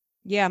revenue.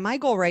 Yeah. My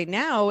goal right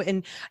now,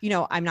 and,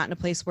 I'm not in a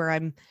place where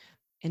I'm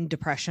in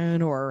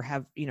depression or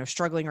have,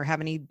 struggling or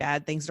have any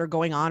bad things that are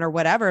going on or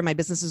whatever. My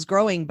business is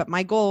growing, but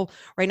my goal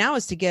right now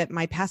is to get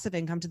my passive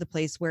income to the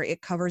place where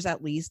it covers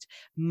at least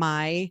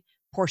my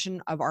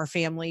portion of our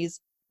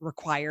family's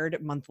required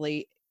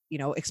monthly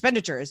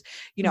expenditures.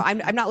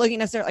 I'm not looking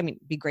necessarily,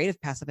 it'd be great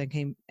if passive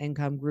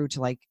income grew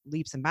to like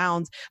leaps and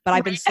bounds, but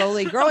I've been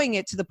slowly growing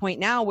it to the point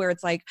now where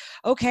it's like,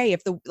 okay,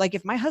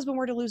 if my husband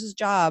were to lose his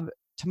job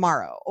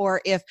tomorrow,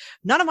 or if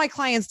none of my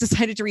clients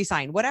decided to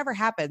resign, whatever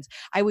happens,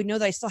 I would know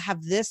that I still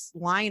have this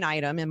line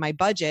item in my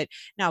budget.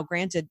 Now,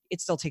 granted,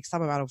 it still takes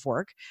some amount of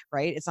work,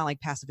 right? It's not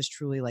like passive is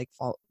truly like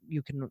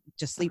you can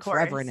just sleep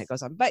forever and it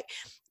goes on, but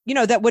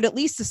that would at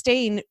least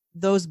sustain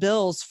those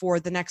bills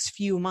for the next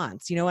few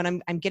months,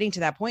 and I'm getting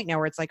to that point now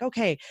where it's like,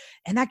 okay,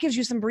 and that gives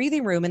you some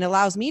breathing room and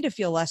allows me to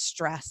feel less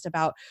stressed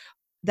about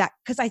that.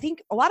 Cause I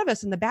think a lot of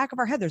us in the back of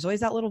our head, there's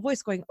always that little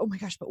voice going, oh my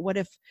gosh, but what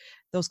if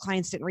those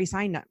clients didn't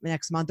resign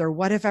next month? Or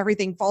what if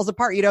everything falls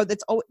apart?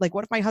 That's like,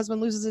 what if my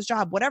husband loses his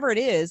job? Whatever it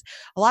is,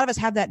 a lot of us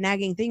have that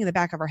nagging thing in the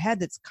back of our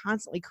head that's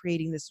constantly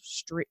creating this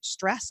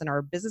stress in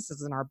our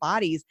businesses and our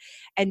bodies.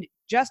 And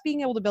just being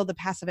able to build the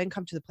passive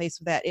income to the place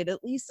that it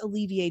at least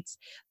alleviates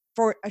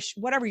for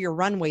whatever your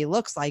runway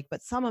looks like,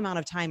 but some amount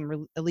of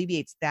time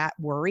alleviates that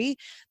worry.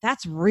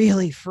 That's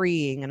really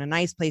freeing and a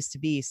nice place to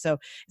be. So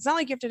it's not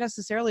like you have to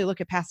necessarily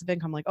look at passive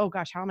income like, oh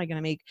gosh, how am I going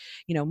to make,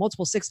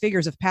 multiple six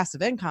figures of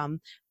passive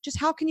income? Just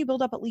how can you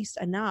build up at least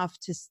enough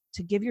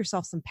to give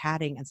yourself some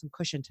padding and some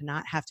cushion to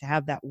not have to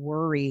have that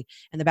worry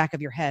in the back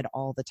of your head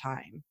all the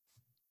time.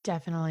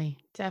 Definitely.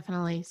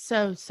 Definitely.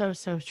 So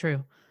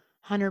true.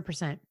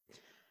 100%.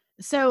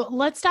 So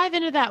let's dive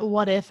into that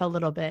what if a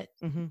little bit.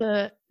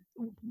 Mm-hmm.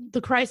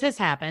 the crisis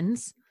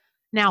happens.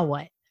 Now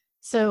what?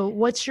 So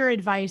what's your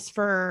advice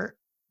for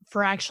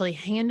actually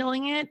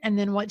handling it? And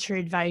then what's your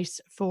advice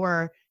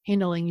for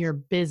handling your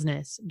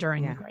business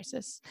during the Yeah.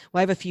 crisis? Well,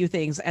 I have a few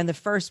things. And the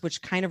first,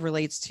 which kind of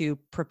relates to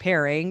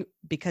preparing,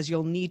 because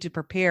you'll need to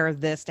prepare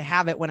this to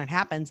have it when it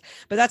happens,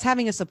 but that's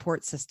having a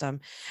support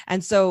system.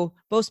 And so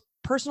both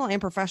personal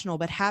and professional,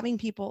 but having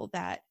people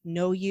that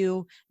know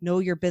you, know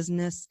your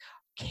business,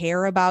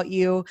 care about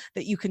you,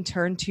 that you can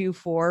turn to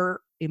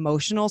for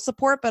emotional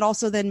support, but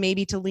also then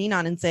maybe to lean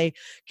on and say,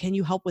 can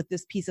you help with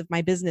this piece of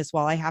my business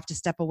while I have to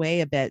step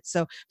away a bit?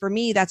 So for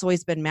me, that's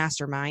always been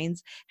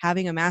masterminds,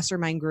 having a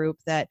mastermind group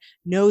that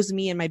knows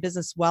me and my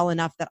business well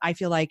enough that I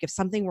feel like if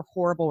something were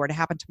horrible were to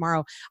happen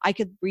tomorrow, I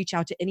could reach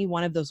out to any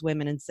one of those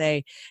women and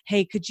say,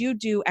 hey, could you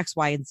do X,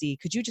 Y, and Z?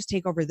 Could you just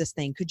take over this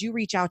thing? Could you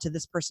reach out to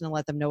this person and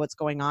let them know what's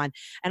going on?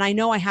 And I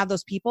know I have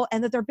those people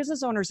and that they're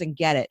business owners and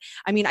get it.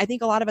 I mean, I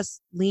think a lot of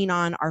us lean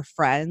on our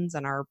friends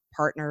and our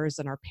partners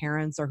and our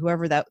parents or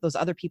whoever that those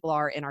other people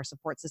are in our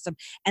support system.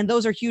 And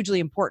those are hugely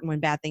important when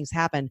bad things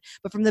happen.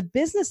 But from the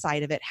business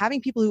side of it,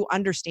 having people who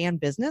understand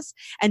business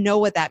and know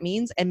what that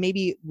means and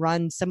maybe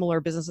run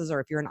similar businesses, or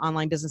if you're an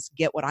online business,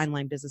 get what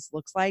online business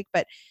looks like,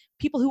 but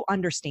people who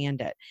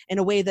understand it in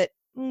a way that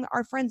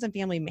our friends and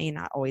family may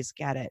not always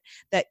get it,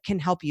 that can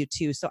help you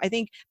too. So I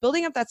think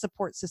building up that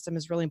support system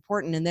is really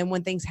important. And then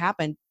when things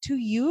happen, to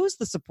use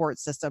the support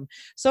system.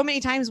 So many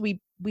times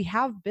we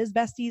have biz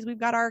besties, we've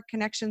got our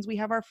connections, we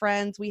have our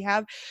friends, we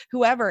have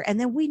whoever, and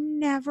then we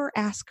never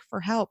ask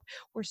for help.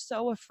 We're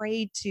so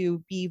afraid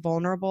to be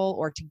vulnerable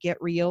or to get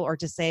real or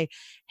to say,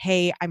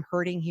 hey, I'm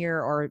hurting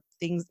here, or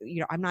things,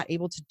 I'm not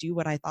able to do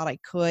what I thought I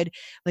could.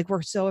 Like,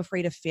 we're so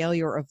afraid of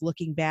failure, of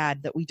looking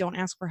bad, that we don't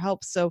ask for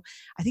help. So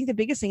I think the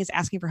biggest thing is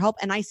asking for help.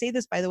 And I say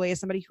this, by the way, as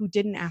somebody who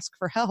didn't ask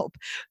for help.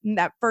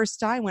 That first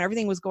time when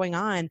everything was going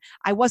on,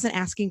 I wasn't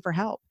asking for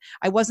help.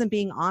 I wasn't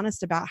being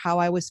honest about how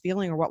I was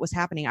feeling or what was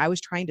happening. I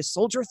was trying to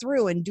soldier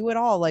through and do it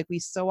all like we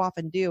so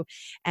often do.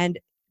 And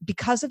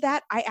because of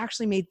that, I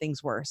actually made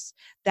things worse.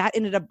 That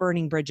ended up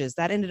burning bridges.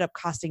 That ended up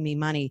costing me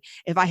money.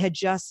 If I had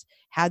just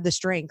had the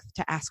strength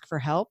to ask for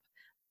help,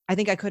 I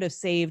think I could have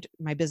saved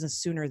my business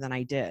sooner than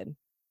I did.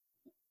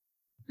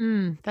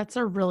 That's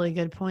a really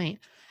good point.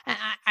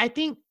 I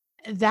think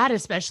that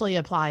especially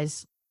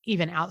applies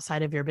even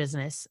outside of your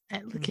business,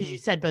 because you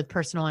Mhm. said both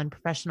personal and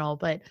professional.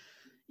 But,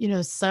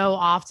 so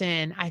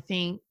often I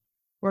think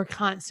we're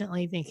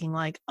constantly thinking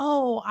like,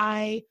 oh,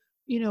 I,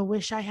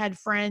 wish I had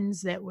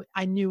friends that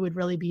I knew would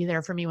really be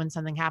there for me when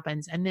something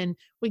happens. And then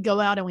we go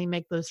out and we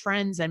make those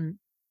friends, and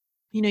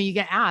you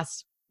get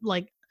asked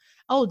like,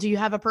 oh, do you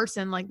have a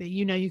person like that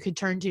you could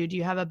turn to? Do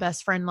you have a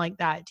best friend like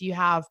that? Do you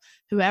have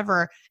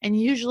whoever? And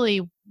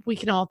usually we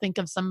can all think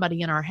of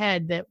somebody in our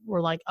head that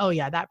we're like, oh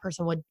yeah, that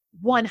person would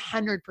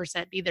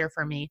 100% be there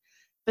for me.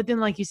 But then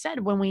like you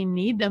said, when we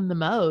need them the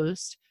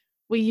most,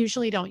 we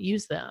usually don't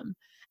use them.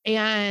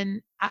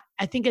 And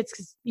I think it's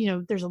 'cause,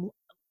 there's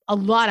a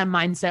lot of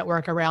mindset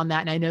work around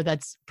that. And I know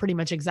that's pretty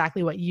much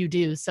exactly what you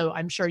do. So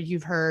I'm sure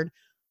you've heard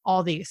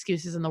all the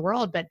excuses in the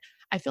world, but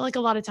I feel like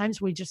a lot of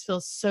times we just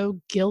feel so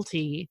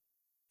guilty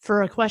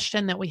for a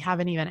question that we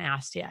haven't even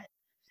asked yet,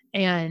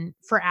 and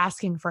for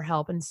asking for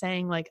help and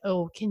saying like,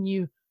 "Oh, can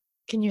you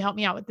help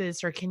me out with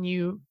this, or can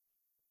you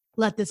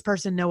let this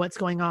person know what's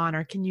going on,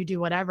 or can you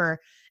do whatever?"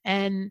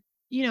 And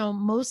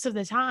most of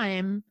the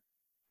time,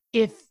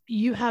 if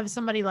you have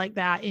somebody like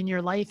that in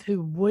your life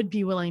who would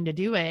be willing to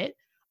do it,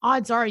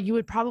 odds are you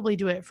would probably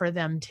do it for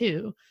them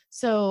too.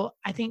 So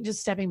I think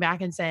just stepping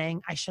back and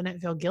saying, I shouldn't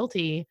feel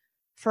guilty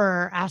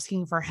for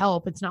asking for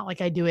help. It's not like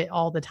I do it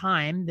all the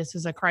time. This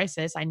is a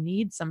crisis. I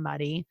need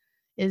somebody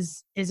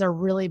is a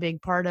really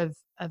big part of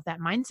that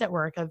mindset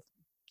work of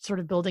sort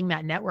of building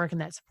that network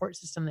and that support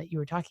system that you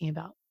were talking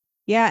about.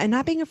 Yeah, and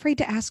not being afraid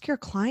to ask your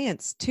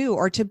clients too,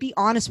 or to be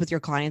honest with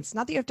your clients.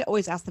 Not that you have to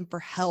always ask them for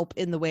help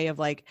in the way of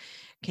like,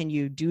 can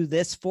you do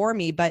this for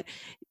me? But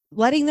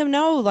letting them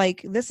know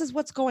like this is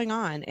what's going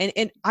on.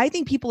 And I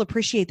think people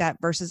appreciate that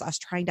versus us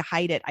trying to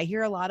hide it. I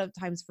hear a lot of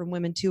times from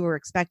women too who are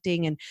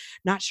expecting and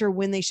not sure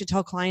when they should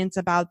tell clients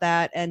about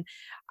that. And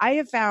I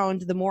have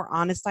found the more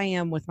honest I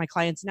am with my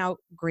clients now,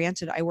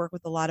 granted, I work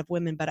with a lot of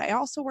women, but I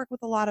also work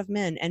with a lot of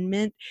men. And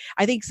men,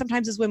 I think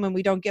sometimes as women,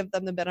 we don't give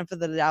them the benefit of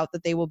the doubt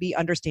that they will be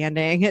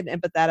understanding and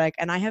empathetic.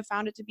 And I have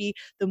found it to be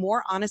the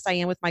more honest I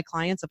am with my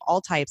clients of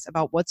all types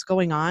about what's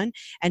going on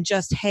and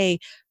just, hey,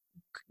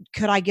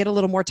 could I get a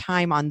little more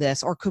time on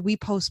this? Or could we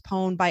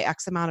postpone by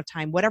X amount of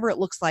time, whatever it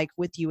looks like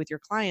with you, with your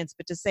clients,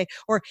 but to say,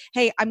 or,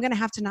 hey, I'm going to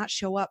have to not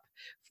show up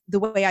the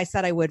way I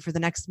said I would for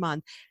the next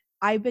month.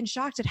 I've been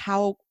shocked at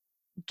how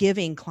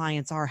giving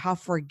clients are, how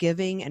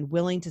forgiving and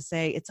willing to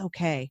say it's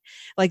okay.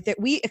 Like that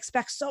we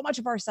expect so much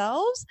of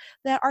ourselves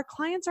that our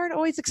clients aren't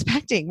always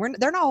expecting.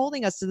 They're not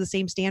holding us to the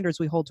same standards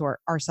we hold to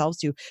ourselves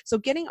to. So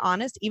getting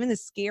honest, even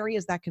as scary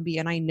as that can be,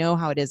 and I know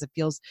how it is, it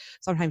feels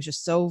sometimes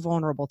just so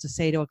vulnerable to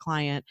say to a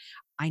client,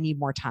 I need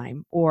more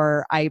time,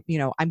 or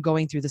I'm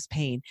going through this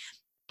pain.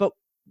 But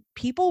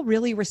people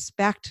really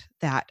respect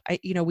that.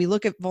 We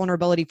look at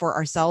vulnerability for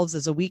ourselves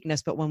as a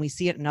weakness, but when we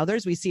see it in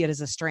others, we see it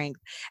as a strength.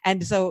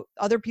 And so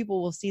other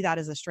people will see that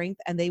as a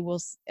strength, and they will,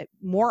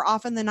 more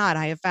often than not,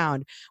 I have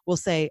found, will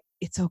say,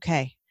 it's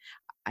okay.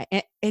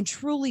 And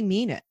truly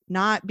mean it,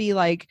 not be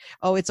like,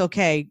 oh, it's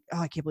okay. Oh,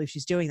 I can't believe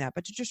she's doing that.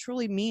 But to just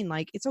truly mean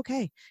like, it's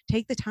okay.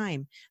 Take the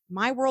time.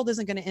 My world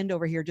isn't going to end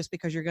over here just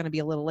because you're going to be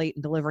a little late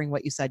in delivering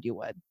what you said you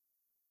would.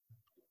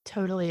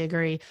 Totally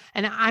agree.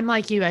 And I'm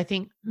like you, I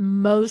think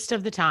most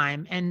of the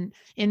time, and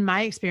in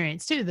my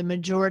experience too, the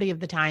majority of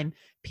the time,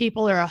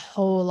 people are a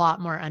whole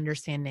lot more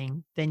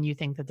understanding than you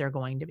think that they're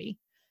going to be.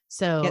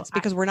 So It's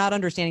because we're not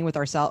understanding with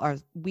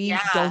ourselves. We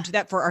don't do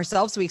that for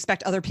ourselves. So we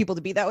expect other people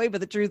to be that way.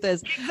 But the truth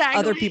is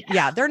other people,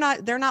 they're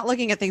not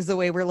looking at things the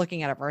way we're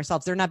looking at it for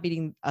ourselves. They're not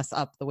beating us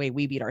up the way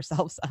we beat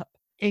ourselves up.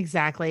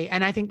 Exactly.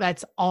 And I think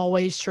that's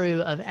always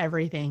true of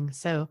everything.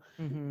 So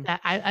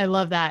I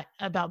love that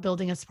about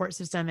building a support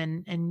system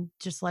and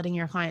just letting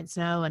your clients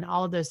know and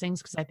all of those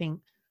things. Cause I think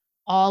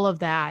all of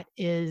that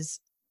is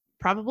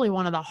probably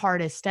one of the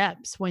hardest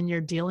steps when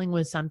you're dealing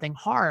with something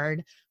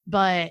hard,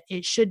 but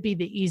it should be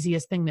the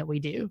easiest thing that we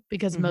do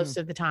because most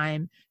of the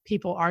time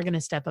people are going to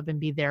step up and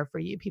be there for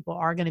you. People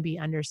are going to be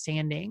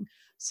understanding.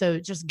 So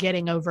just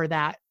getting over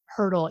that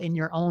hurdle in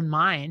your own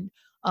mind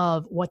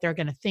of what they're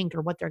going to think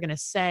or what they're going to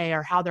say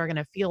or how they're going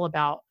to feel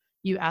about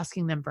you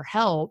asking them for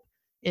help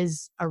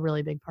is a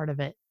really big part of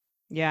it.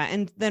 Yeah.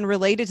 And then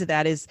related to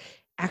that is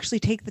actually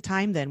take the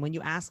time then when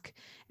you ask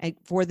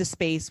for the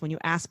space, when you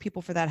ask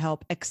people for that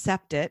help,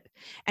 accept it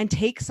and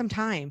take some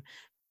time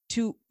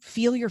to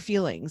feel your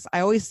feelings. I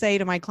always say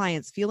to my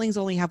clients, feelings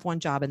only have one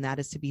job, and that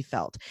is to be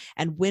felt.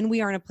 And when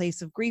we are in a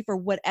place of grief or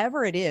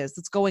whatever it is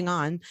that's going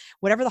on,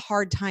 whatever the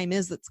hard time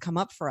is that's come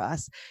up for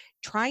us,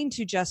 trying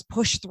to just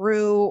push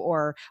through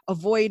or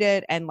avoid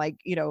it and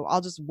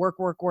I'll just work,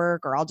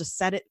 or I'll just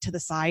set it to the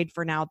side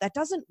for now. That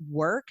doesn't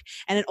work.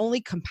 And it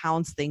only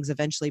compounds things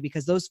eventually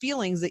because those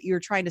feelings that you're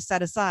trying to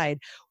set aside,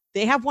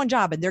 they have one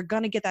job and they're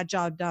going to get that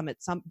job done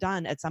at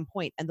some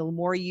point. And the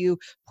more you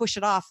push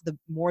it off, the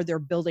more they're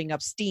building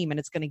up steam and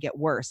it's going to get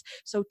worse.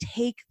 So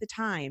take the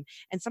time.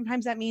 And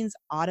sometimes that means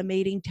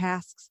automating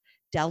tasks,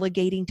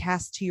 delegating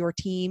tasks to your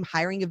team,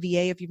 hiring a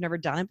VA if you've never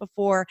done it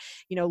before,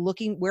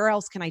 looking where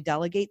else can I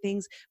delegate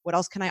things? What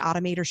else can I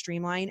automate or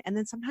streamline? And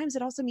then sometimes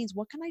it also means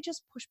what can I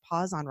just push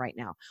pause on right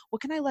now?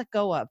 What can I let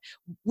go of?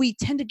 We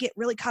tend to get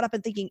really caught up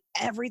in thinking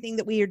everything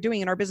that we are doing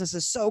in our business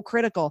is so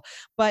critical,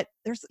 but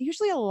there's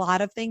usually a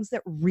lot of things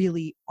that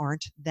really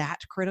aren't that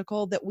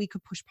critical that we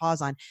could push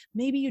pause on.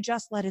 Maybe you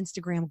just let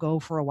Instagram go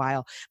for a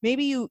while.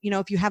 Maybe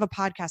if you have a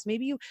podcast,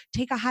 maybe you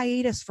take a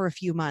hiatus for a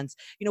few months.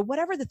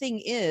 Whatever the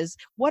thing is,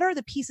 what are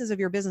the pieces of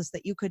your business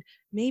that you could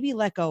maybe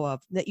let go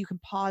of, that you can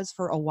pause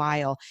for a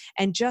while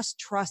and just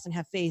trust and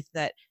have faith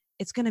that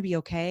it's going to be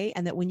okay.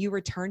 And that when you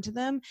return to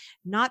them,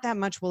 not that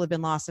much will have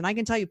been lost. And I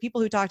can tell you,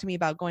 people who talk to me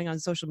about going on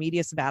social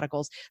media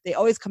sabbaticals, they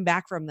always come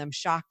back from them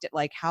shocked at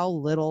how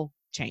little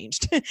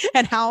changed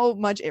and how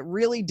much it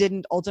really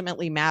didn't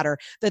ultimately matter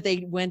that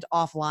they went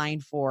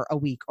offline for a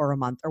week or a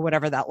month or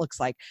whatever that looks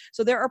like.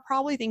 So there are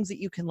probably things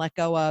that you can let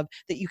go of,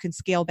 that you can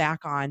scale back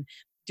on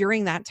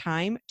during that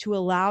time to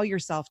allow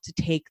yourself to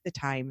take the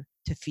time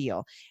to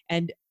feel.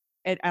 And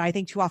I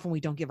think too often we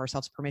don't give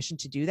ourselves permission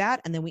to do that.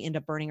 And then we end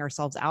up burning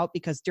ourselves out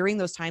because during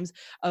those times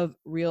of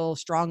real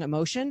strong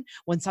emotion,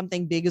 when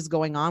something big is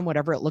going on,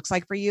 whatever it looks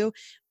like for you,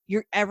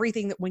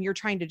 everything that when you're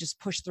trying to just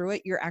push through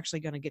it, you're actually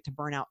going to get to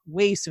burnout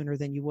way sooner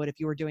than you would if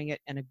you were doing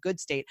it in a good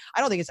state.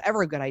 I don't think it's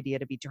ever a good idea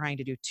to be trying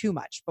to do too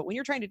much, but when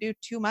you're trying to do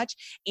too much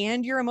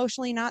and you're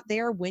emotionally not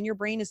there, when your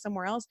brain is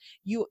somewhere else,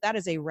 that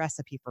is a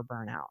recipe for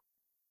burnout.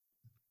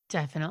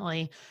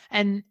 Definitely.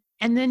 And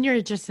then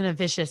you're just in a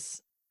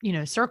vicious,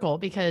 circle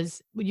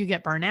because when you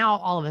get burnt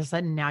out, all of a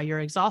sudden now you're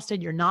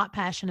exhausted. You're not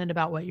passionate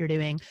about what you're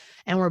doing.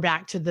 And we're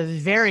back to the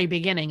very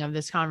beginning of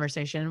this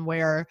conversation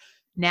where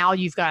now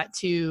you've got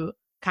to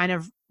kind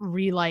of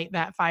relight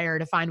that fire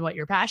to find what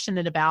you're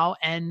passionate about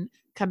and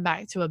come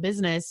back to a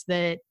business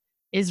that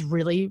is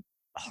really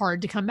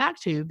hard to come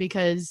back to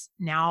because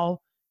now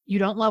you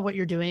don't love what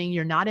you're doing.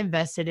 You're not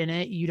invested in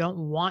it. You don't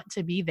want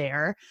to be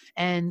there.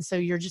 And so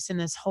you're just in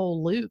this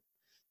whole loop.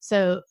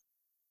 So,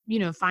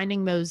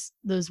 finding those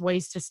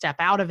ways to step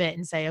out of it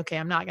and say, okay,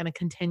 I'm not going to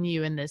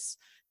continue in this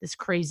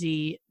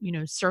crazy,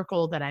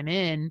 circle that I'm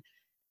in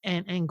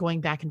and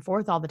going back and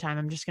forth all the time.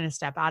 I'm just going to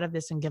step out of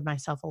this and give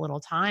myself a little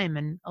time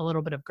and a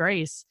little bit of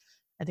grace.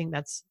 I think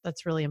that's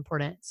really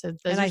important. So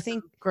those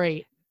are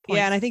great points.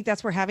 Yeah. And I think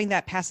that's where having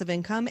that passive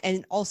income,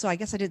 and also, I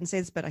guess I didn't say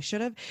this, but I should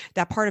have,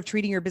 that part of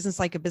treating your business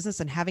like a business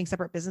and having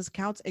separate business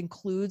accounts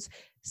includes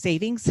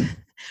savings,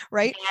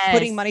 right? Yes.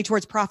 Putting money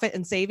towards profit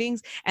and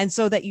savings. And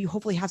so that you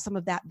hopefully have some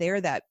of that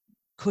there, that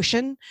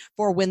cushion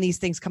for when these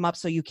things come up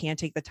so you can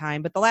take the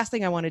time. But the last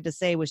thing I wanted to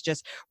say was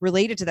just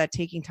related to that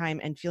taking time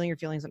and feeling your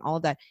feelings and all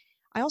of that.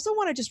 I also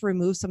want to just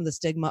remove some of the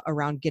stigma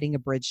around getting a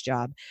bridge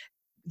job.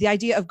 the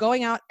idea of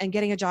going out and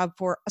getting a job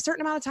for a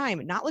certain amount of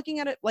time, not looking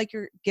at it like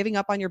you're giving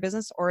up on your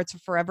business or it's a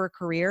forever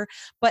career.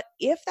 But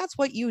if that's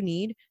what you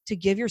need to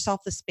give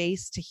yourself the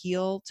space to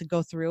heal, to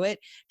go through it,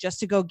 just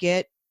to go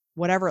get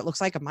whatever it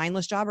looks like, a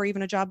mindless job, or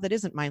even a job that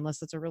isn't mindless,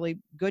 that's a really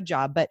good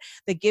job, but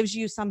that gives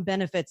you some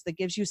benefits, that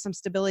gives you some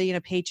stability in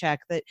a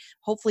paycheck, that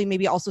hopefully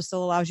maybe also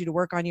still allows you to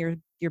work on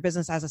your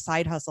business as a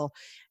side hustle.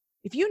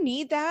 If you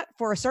need that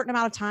for a certain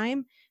amount of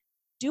time,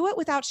 do it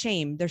without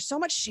shame. There's so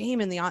much shame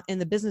in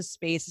the business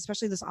space,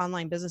 especially this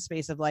online business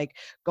space, of like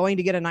going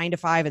to get a 9 to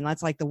 5, and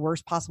that's like the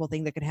worst possible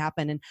thing that could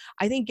happen. And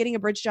I think getting a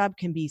bridge job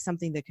can be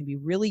something that can be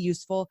really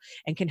useful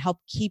and can help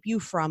keep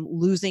you from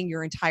losing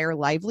your entire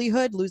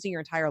livelihood, losing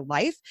your entire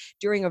life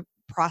during a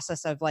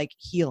process of like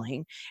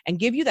healing, and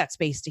give you that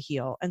space to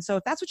heal. And so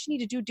if that's what you need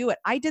to do, do it.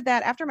 I did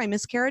that after my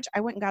miscarriage.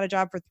 I went and got a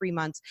job for 3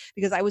 months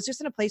because I was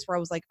just in a place where I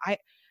was like, I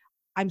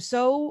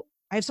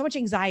have so much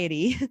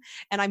anxiety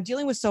and I'm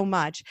dealing with so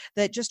much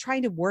that just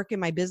trying to work in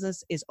my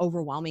business is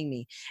overwhelming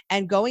me.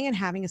 And going and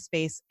having a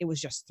space, it was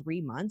just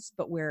 3 months,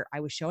 but where I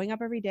was showing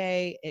up every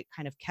day, it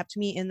kind of kept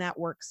me in that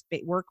work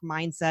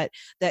mindset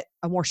that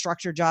a more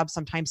structured job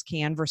sometimes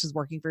can versus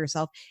working for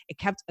yourself. It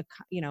kept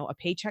a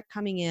paycheck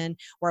coming in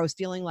where I was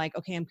feeling like,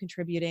 okay, I'm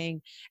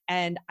contributing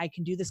and I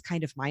can do this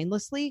kind of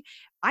mindlessly.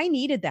 I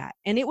needed that.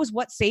 And it was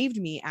what saved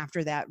me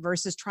after that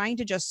versus trying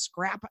to just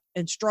scrap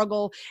and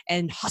struggle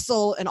and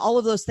hustle and all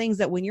of those things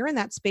that when you're in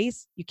that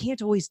space, you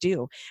can't always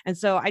do. And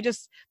so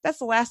that's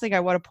the last thing I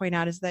want to point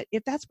out, is that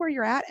if that's where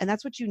you're at and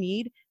that's what you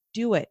need,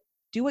 do it.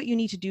 Do what you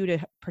need to do to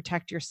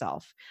protect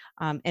yourself.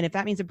 And if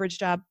that means a bridge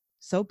job,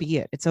 so be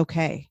it. It's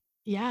okay.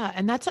 Yeah.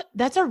 And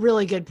that's a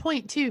really good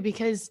point too,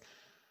 because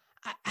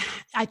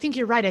I think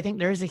you're right. I think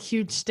there is a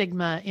huge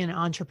stigma in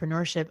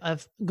entrepreneurship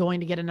of going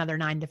to get another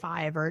 9 to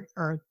 5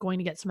 or going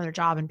to get some other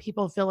job. And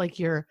people feel like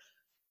you're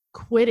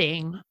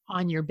quitting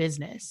on your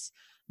business.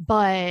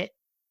 But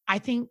I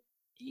think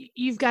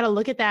you've got to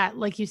look at that,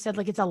 like you said,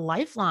 like it's a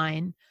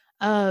lifeline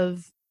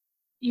of,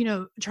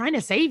 trying to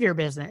save your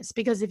business.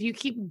 Because if you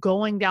keep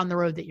going down the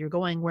road that you're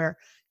going, where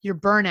you're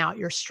burnout,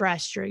 you're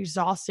stressed, you're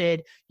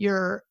exhausted,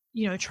 you're,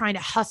 trying to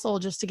hustle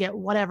just to get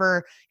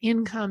whatever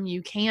income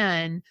you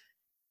can,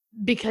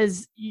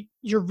 because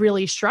you're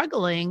really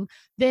struggling,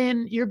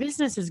 then your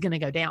business is going to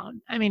go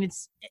down. I mean,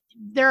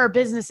 there are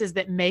businesses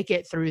that make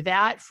it through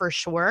that for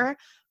sure,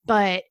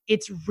 but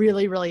it's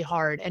really, really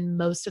hard. And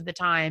most of the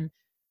time,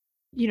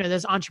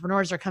 those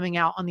entrepreneurs are coming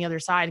out on the other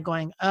side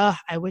going,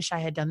 I wish I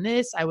had done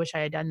this. I wish I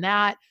had done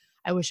that.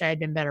 I wish I had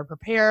been better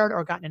prepared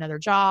or gotten another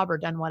job or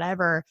done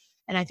whatever.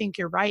 And I think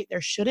you're right.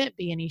 There shouldn't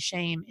be any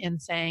shame in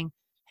saying,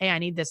 hey, I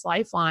need this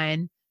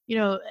lifeline.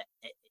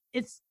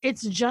 It's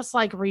just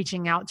like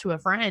reaching out to a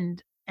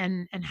friend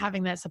and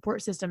having that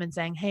support system and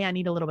saying, hey, I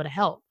need a little bit of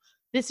help.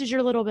 This is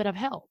your little bit of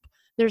help.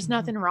 There's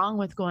nothing wrong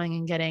with going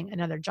and getting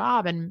another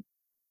job. And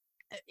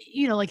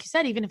like you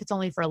said, even if it's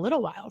only for a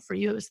little while, for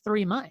you, it was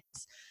 3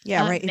 months.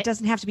 Yeah, right. It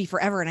doesn't have to be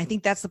forever. And I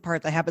think that's the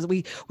part that happens.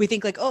 We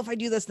think like, oh, if I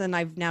do this, then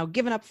I've now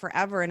given up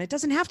forever. And it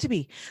doesn't have to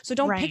be. So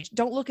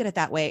don't look at it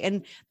that way.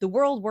 And the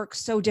world works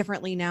so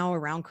differently now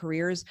around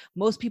careers.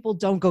 Most people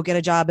don't go get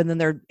a job and then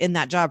they're in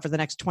that job for the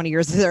next 20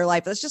 years of their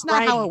life. That's just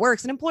not how it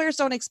works. And employers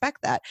don't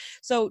expect that.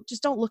 So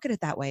just don't look at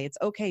it that way. It's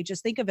okay.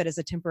 Just think of it as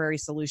a temporary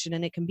solution.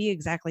 And it can be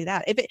exactly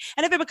that. If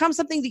it becomes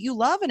something that you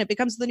love and it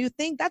becomes the new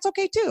thing, that's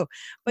okay too.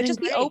 But just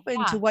be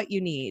open to what you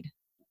need.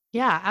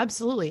 Yeah,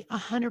 absolutely.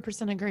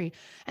 100% agree.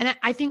 And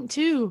I think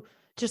too,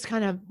 just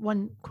kind of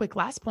one quick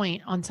last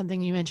point on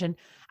something you mentioned,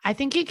 I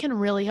think it can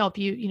really help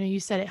you. You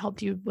said it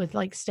helped you with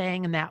like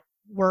staying in that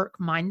work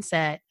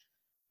mindset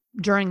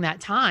during that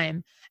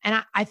time.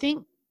 And I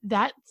think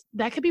that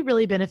could be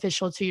really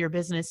beneficial to your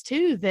business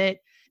too, that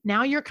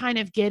now you're kind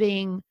of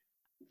getting,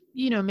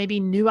 maybe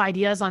new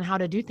ideas on how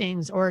to do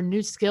things or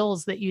new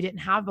skills that you didn't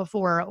have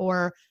before,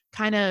 or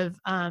kind of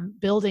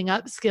building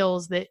up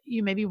skills that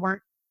you maybe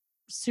weren't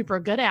super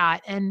good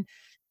at. And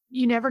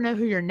you never know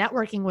who you're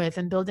networking with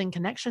and building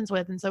connections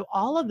with. And so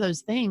all of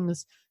those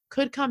things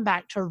could come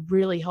back to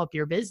really help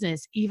your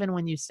business, even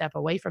when you step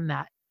away from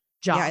that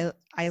job. Yeah,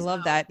 I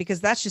love that,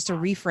 because that's just a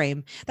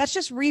reframe. That's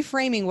just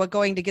reframing what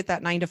going to get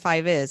that 9 to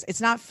 5 is.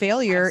 It's not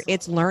failure. Absolutely.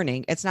 It's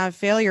learning. It's not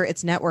failure.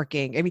 It's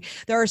networking. I mean,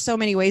 there are so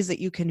many ways that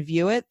you can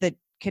view it that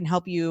can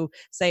help you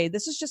say,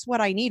 this is just what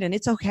I need and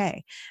it's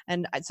okay.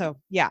 And so,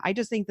 yeah, I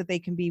just think that they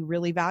can be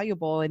really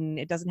valuable, and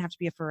it doesn't have to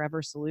be a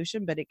forever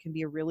solution, but it can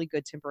be a really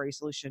good temporary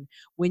solution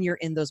when you're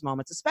in those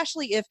moments,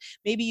 especially if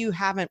maybe you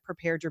haven't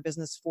prepared your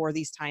business for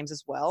these times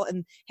as well.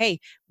 And hey,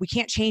 we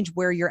can't change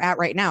where you're at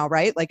right now,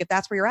 right? Like if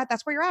that's where you're at,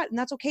 that's where you're at. And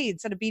that's okay.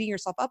 Instead of beating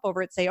yourself up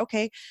over it, say,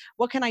 okay,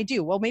 what can I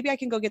do? Well, maybe I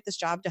can go get this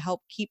job to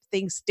help keep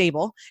things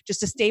stable, just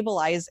to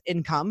stabilize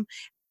income.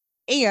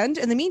 And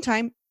in the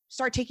meantime,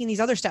 start taking these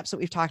other steps that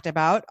we've talked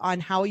about on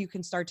how you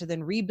can start to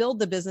then rebuild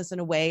the business in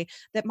a way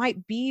that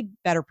might be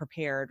better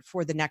prepared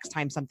for the next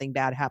time something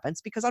bad happens.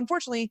 Because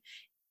unfortunately,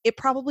 it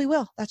probably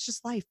will. That's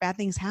just life. Bad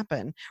things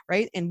happen,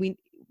 right? And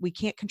we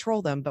can't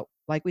control them. But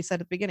like we said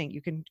at the beginning,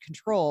 you can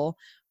control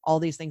all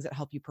these things that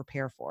help you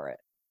prepare for it.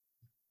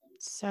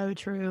 So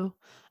true.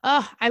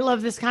 Oh, I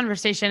love this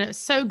conversation. It's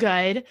so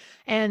good.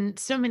 And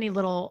so many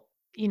little,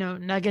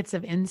 nuggets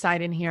of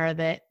insight in here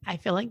that I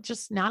feel like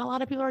just not a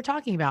lot of people are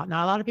talking about.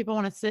 Not a lot of people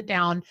want to sit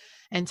down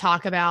and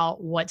talk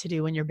about what to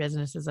do when your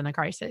business is in a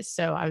crisis.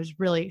 So I was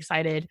really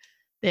excited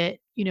that,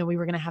 we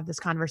were going to have this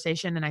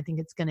conversation. And I think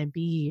it's going to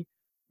be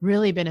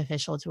really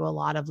beneficial to a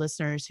lot of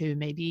listeners who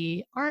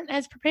maybe aren't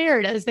as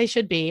prepared as they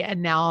should be.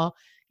 And now,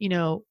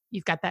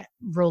 you've got that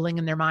rolling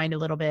in their mind a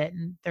little bit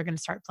and they're going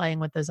to start playing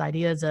with those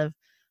ideas of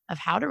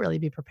how to really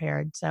be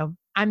prepared. So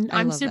I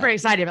I'm love super that.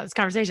 excited about this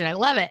conversation. I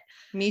love it.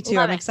 Me too.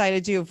 Love I'm it.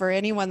 excited too for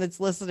anyone that's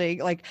listening.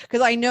 Like,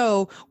 because I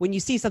know when you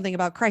see something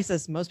about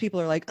crisis, most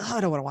people are like, oh,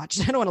 I don't want to watch.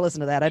 I don't want to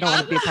listen to that. I don't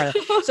want to be a part of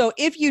that. So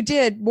if you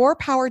did, more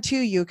power to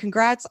you.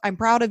 Congrats. I'm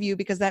proud of you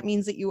because that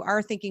means that you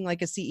are thinking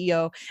like a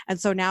CEO. And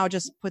so now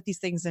just put these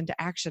things into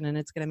action and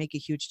it's going to make a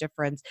huge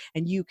difference.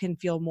 And you can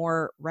feel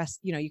more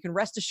you can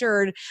rest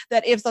assured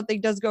that if something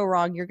does go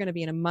wrong, you're going to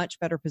be in a much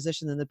better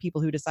position than the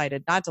people who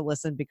decided not to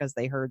listen because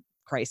they heard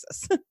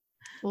crisis.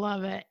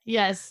 Love it.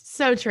 Yes,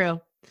 so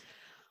true.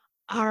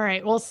 All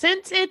right. Well,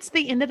 since it's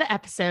the end of the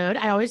episode,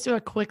 I always do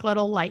a quick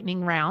little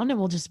lightning round and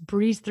we'll just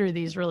breeze through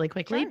these really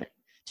quickly. Sure. But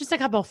just a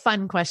couple of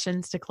fun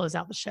questions to close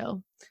out the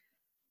show.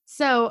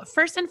 So,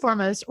 first and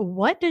foremost,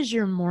 what does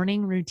your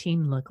morning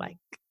routine look like?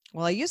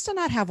 Well, I used to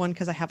not have one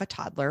because I have a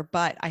toddler,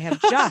 but I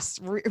have just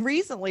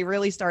recently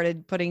really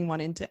started putting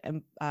one into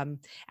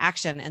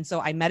action. And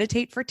so I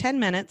meditate for 10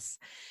 minutes,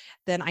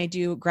 then I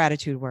do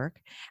gratitude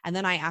work, and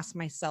then I ask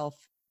myself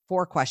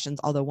 4 questions,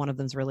 although one of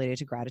them is related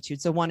to gratitude.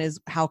 So one is,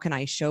 how can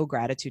I show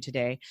gratitude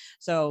today?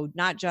 So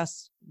not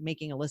just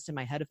making a list in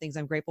my head of things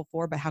I'm grateful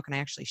for, but how can I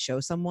actually show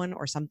someone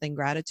or something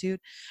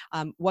gratitude?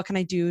 What can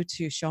I do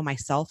to show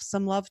myself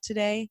some love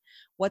today?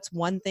 What's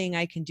one thing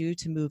I can do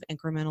to move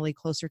incrementally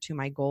closer to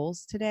my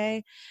goals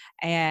today?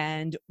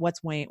 And what's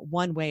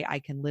one way I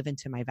can live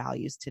into my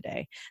values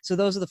today? So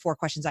those are the 4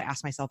 questions I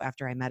ask myself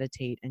after I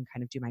meditate and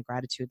kind of do my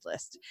gratitude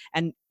list.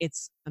 And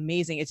it's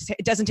amazing. It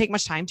doesn't take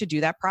much time to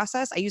do that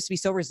process. I used to be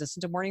so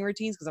resistant to morning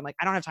routines because I'm like,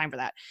 I don't have time for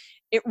that.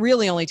 It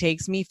really only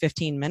takes me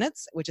 15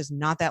 minutes, which is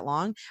not that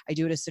long. I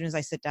do it as soon as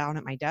I sit down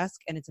at my desk.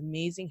 And it's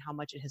amazing how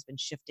much it has been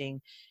shifting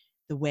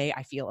the way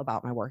I feel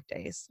about my work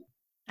days.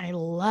 I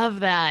love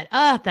that.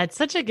 Oh, that's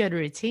such a good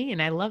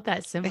routine. I love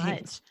that so much.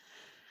 Thanks.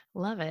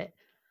 Love it.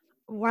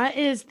 What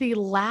is the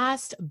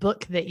last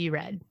book that you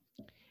read?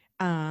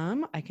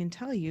 I can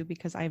tell you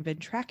because I've been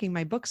tracking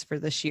my books for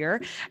this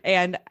year.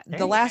 And There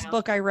the you last go.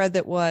 book I read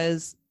that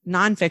was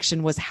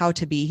nonfiction was How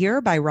to Be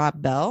Here by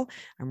Rob Bell.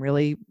 I'm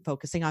really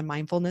focusing on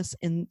mindfulness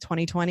in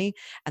 2020.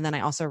 And then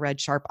I also read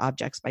Sharp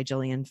Objects by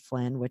Gillian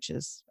Flynn, which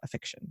is a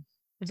fiction.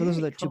 So those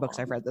are Very the 2 books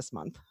cool. I've read this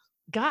month.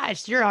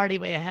 Gosh, you're already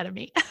way ahead of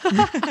me.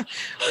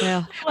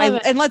 Well, Love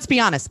it. and let's be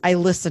honest, I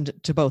listened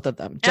to both of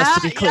them, just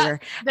to be Yeah, clear.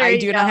 there I you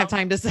do not have go.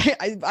 time to say,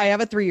 I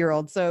have a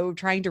 3-year-old, so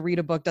trying to read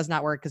a book does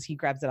not work because he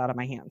grabs it out of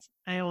my hands.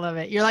 I love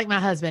it. You're like my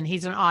husband.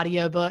 He's an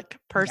audiobook Yeah.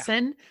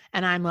 person.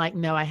 And I'm like,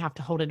 no, I have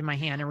to hold it in my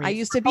hand and read I it.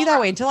 used to be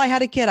that way until I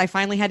had a kid. I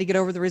finally had to get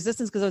over the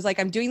resistance because I was like,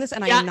 I'm doing this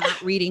and I am Yeah.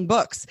 not reading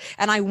books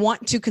and I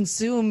want to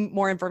consume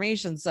more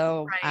information.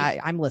 So Right.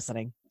 I'm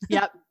listening.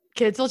 Yep.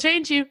 Kids will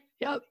change you.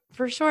 Yep,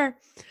 for sure.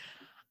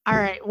 All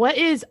right. What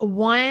is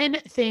one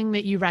thing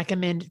that you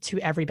recommend to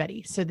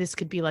everybody? So this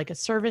could be like a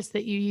service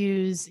that you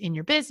use in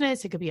your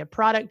business. It could be a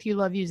product you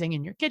love using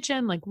in your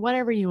kitchen, like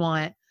whatever you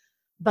want,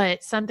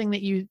 but something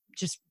that you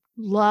just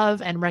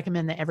love and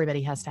recommend that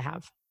everybody has to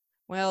have.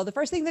 Well, the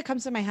first thing that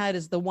comes to my head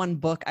is the one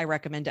book I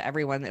recommend to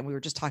everyone. And we were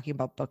just talking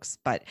about books,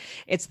 but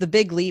it's The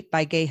Big Leap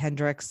by Gay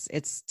Hendricks.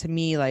 It's to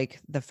me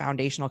like the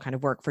foundational kind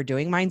of work for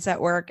doing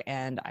mindset work.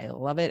 And I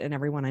love it. And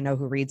everyone I know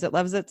who reads it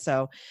loves it.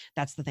 So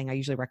that's the thing I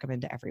usually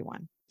recommend to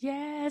everyone.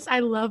 Yes,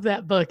 I love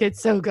that book.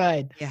 It's so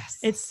good. Yes.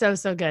 It's so,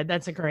 so good.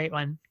 That's a great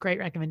one. Great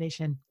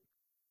recommendation.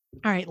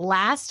 All right.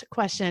 Last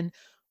question.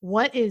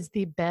 What is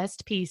the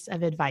best piece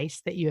of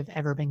advice that you have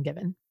ever been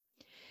given?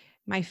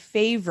 My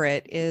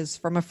favorite is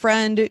from a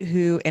friend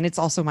who, and it's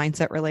also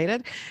mindset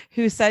related,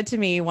 who said to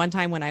me one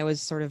time when I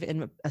was sort of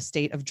in a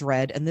state of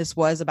dread, and this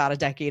was about a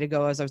decade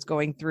ago as I was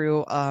going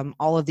through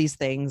all of these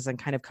things and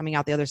kind of coming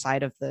out the other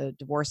side of the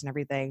divorce and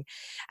everything.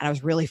 And I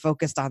was really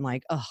focused on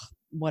like, oh,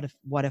 what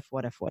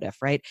if,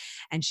 right?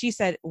 And she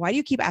said, why do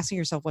you keep asking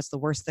yourself what's the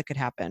worst that could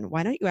happen?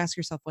 Why don't you ask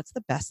yourself what's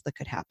the best that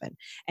could happen?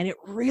 And it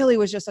really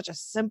was just such a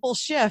simple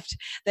shift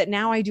that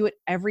now I do it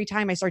every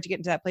time I start to get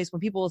into that place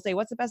when people will say,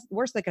 what's the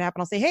worst that could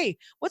happen? I'll say, hey,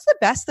 what's the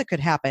best that could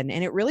happen?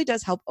 And it really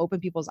does help open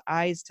people's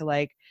eyes to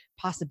like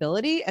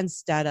possibility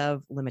instead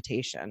of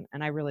limitation.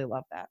 And I really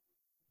love that.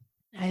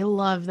 I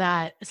love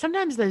that.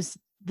 Sometimes those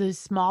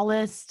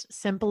smallest,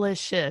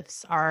 simplest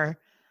shifts are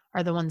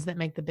the ones that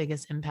make the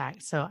biggest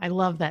impact. So I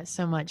love that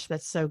so much.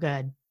 That's so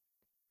good.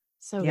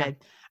 So Yeah. good.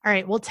 All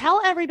right. Well,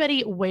 tell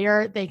everybody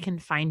where they can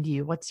find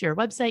you. What's your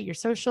website, your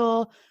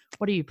social?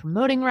 What are you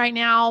promoting right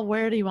now?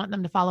 Where do you want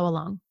them to follow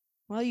along?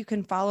 Well, you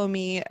can follow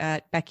me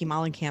at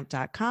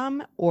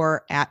BeckyMollenkamp.com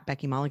or at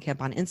Becky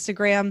Mollenkamp on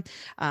Instagram.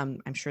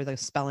 I'm sure the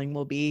spelling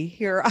will be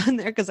here on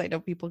there because I know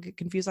people get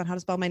confused on how to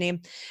spell my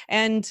name.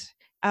 And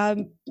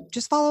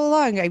just follow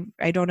along.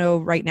 I don't know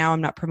right now.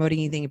 I'm not promoting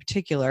anything in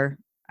particular.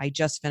 I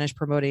just finished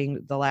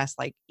promoting the last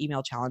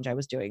email challenge I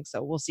was doing.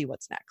 So we'll see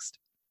what's next.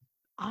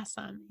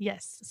 Awesome.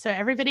 Yes. So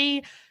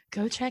everybody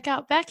go check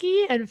out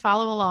Becky and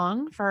follow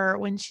along for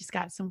when she's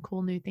got some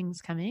cool new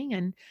things coming,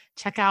 and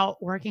check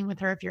out working with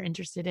her if you're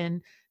interested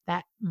in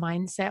that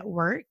mindset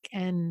work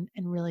and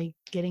really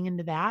getting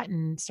into that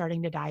and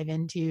starting to dive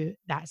into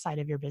that side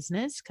of your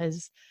business.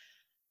 Cause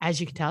as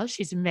you can tell,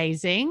 she's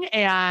amazing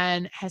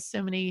and has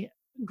so many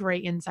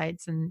great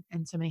insights and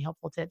so many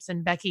helpful tips.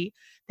 And Becky,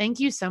 thank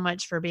you so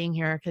much for being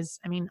here. Cause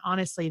I mean,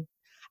 honestly,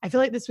 I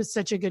feel like this was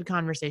such a good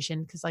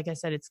conversation because, like I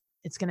said,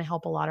 it's going to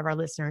help a lot of our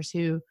listeners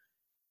who,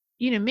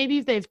 maybe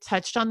if they've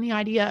touched on the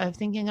idea of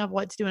thinking of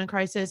what to do in a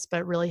crisis,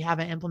 but really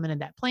haven't implemented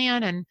that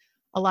plan. And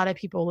a lot of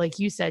people, like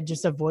you said,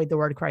 just avoid the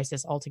word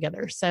crisis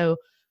altogether. So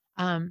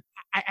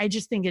I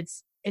just think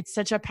it's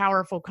such a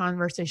powerful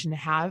conversation to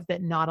have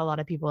that not a lot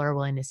of people are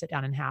willing to sit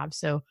down and have.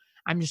 So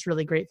I'm just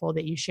really grateful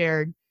that you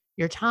shared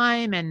your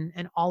time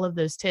and all of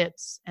those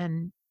tips,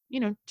 and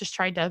just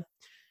tried to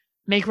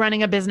make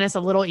running a business a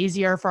little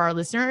easier for our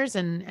listeners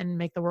and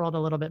make the world a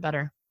little bit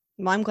better.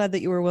 Well, I'm glad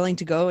that you were willing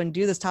to go and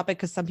do this topic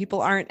because some people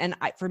aren't. And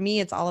for me,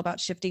 it's all about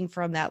shifting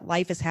from that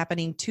life is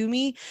happening to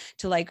me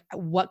to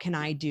what can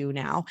I do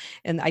now?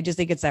 And I just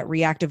think it's that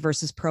reactive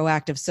versus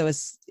proactive. So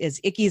as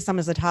icky as some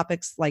of the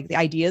topics, the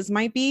ideas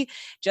might be,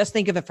 just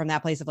think of it from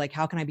that place of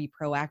how can I be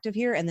proactive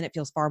here? And then it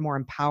feels far more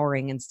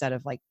empowering instead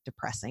of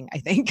depressing, I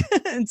think.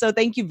 And so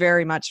thank you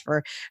very much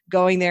for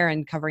going there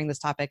and covering this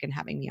topic and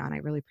having me on. I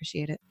really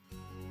appreciate it.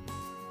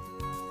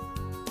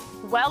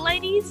 Well,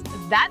 ladies,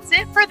 that's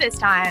it for this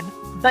time.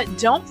 But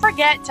don't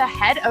forget to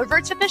head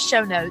over to the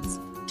show notes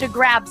to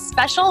grab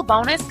special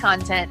bonus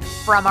content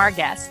from our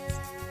guests.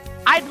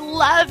 I'd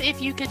love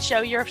if you could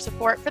show your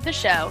support for the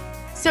show.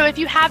 So if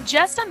you have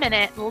just a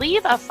minute,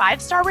 leave a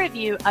 5-star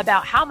review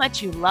about how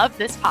much you love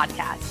this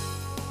podcast.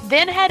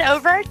 Then head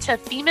over to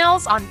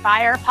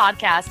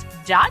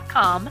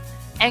femalesonfirepodcast.com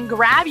and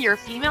grab your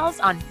Females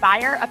on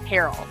Fire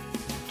apparel.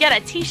 Get a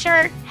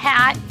t-shirt,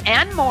 hat,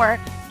 and more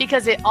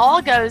because it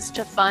all goes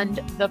to fund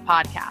the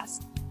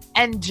podcast.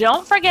 And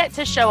don't forget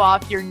to show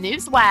off your new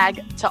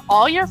swag to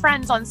all your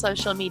friends on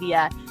social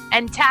media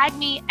and tag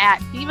me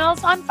at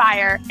Females on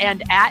Fire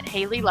and at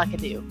Haley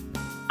Luckadoo.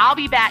 I'll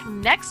be back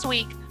next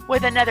week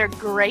with another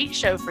great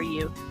show for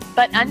you.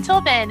 But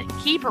until then,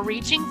 keep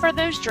reaching for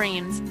those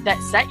dreams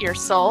that set your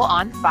soul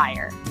on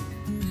fire.